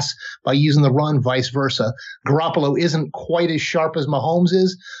pass by using the run, vice versa. Garoppolo isn't quite as sharp as Mahomes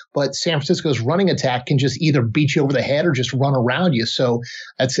is, but San Francisco's running attack can just either beat you over the head or just run around you. So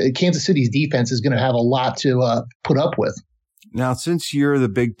that's Kansas City's defense is going to have a lot to put up with. Now, since you're the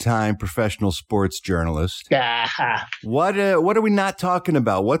big-time professional sports journalist, what are we not talking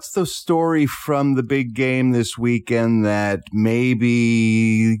about? What's the story from the big game this weekend that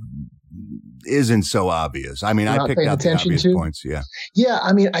maybe isn't so obvious? I mean, I picked out the obvious points. Yeah. Yeah,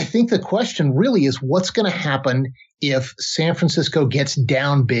 I mean, I think the question really is what's going to happen if San Francisco gets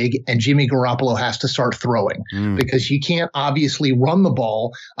down big and Jimmy Garoppolo has to start throwing, because you can't obviously run the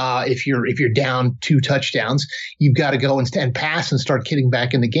ball if you're down 2 touchdowns. You've got to go and pass and start getting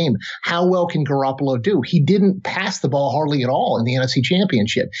back in the game. How well can Garoppolo do? He didn't pass the ball hardly at all in the NFC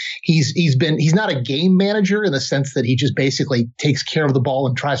Championship. He's not a game manager in the sense that he just basically takes care of the ball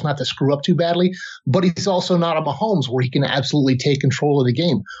and tries not to screw up too badly, but he's also not a Mahomes where he can absolutely take control of the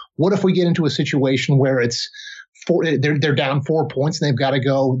game. What if we get into a situation where they're down 4 points and they've got to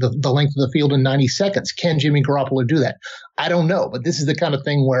go the length of the field in 90 seconds? Can Jimmy Garoppolo do that? I don't know, but this is the kind of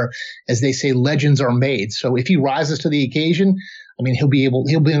thing where, as they say, legends are made. So if he rises to the occasion, I mean, he'll be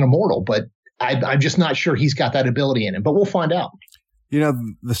an immortal, but I'm just not sure he's got that ability in him, but we'll find out. You know,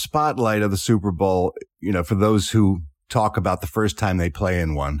 the spotlight of the Super Bowl, you know, for those who talk about the first time they play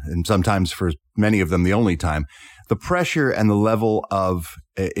in one, and sometimes for many of them, the only time. The pressure and the level of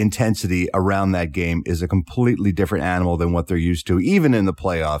intensity around that game is a completely different animal than what they're used to, even in the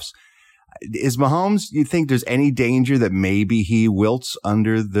playoffs. Is Mahomes, you think there's any danger that maybe he wilts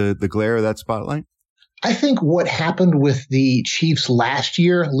under the glare of that spotlight? I think what happened with the Chiefs last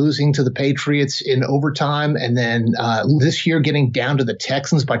year, losing to the Patriots in overtime, and then this year getting down to the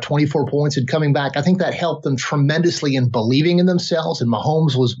Texans by 24 points and coming back, I think that helped them tremendously in believing in themselves. And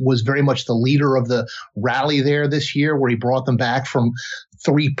Mahomes was very much the leader of the rally there this year, where he brought them back from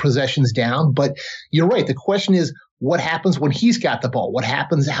 3 possessions down. But you're right. The question is, what happens when he's got the ball? What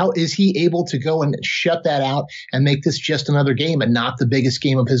happens? How is he able to go and shut that out and make this just another game and not the biggest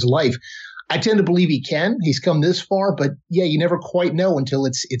game of his life? I tend to believe he can. He's come this far, but yeah, you never quite know until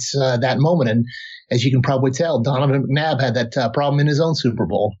it's that moment. And as you can probably tell, Donovan McNabb had that problem in his own Super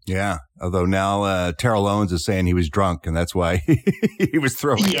Bowl. Yeah, although now Terrell Owens is saying he was drunk, and that's why he was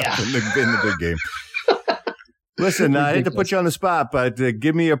throwing up in the big game. Listen, I hate to put you on the spot, but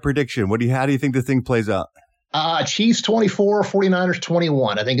give me a prediction. How do you think the thing plays out? Chiefs 24, 49ers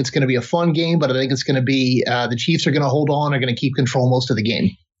 21. I think it's going to be a fun game, but I think it's going to be the Chiefs are going to hold on, are going to keep control most of the game.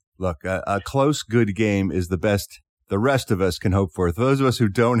 Look, a close, good game is the best the rest of us can hope for. Those of us who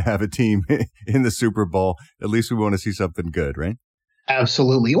don't have a team in the Super Bowl, at least we want to see something good, right?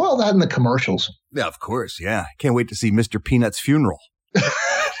 Absolutely. Well, that and the commercials. Yeah, of course. Yeah. Can't wait to see Mr. Peanut's funeral.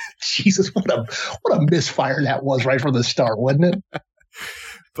 Jesus, what a misfire that was right from the start, wasn't it?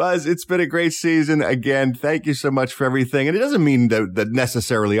 Buzz, it's been a great season. Again, thank you so much for everything. And it doesn't mean that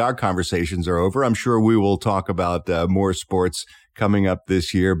necessarily our conversations are over. I'm sure we will talk about more sports coming up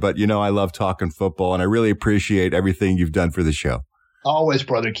this year. But, I love talking football, and I really appreciate everything you've done for the show. Always,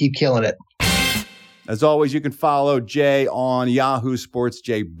 brother. Keep killing it. As always, you can follow Jay on Yahoo Sports,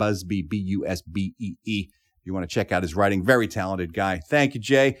 Jay Busbee, Busbee. If you want to check out his writing, very talented guy. Thank you,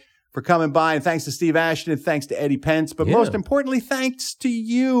 Jay, for coming by. And thanks to Steve Ashton, and thanks to Eddie Pence. But most importantly, thanks to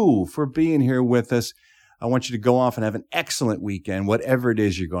you for being here with us. I want you to go off and have an excellent weekend, whatever it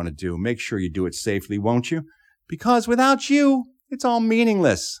is you're going to do. Make sure you do it safely, won't you? Because without you, it's all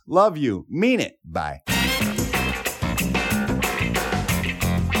meaningless. Love you. Mean it. Bye.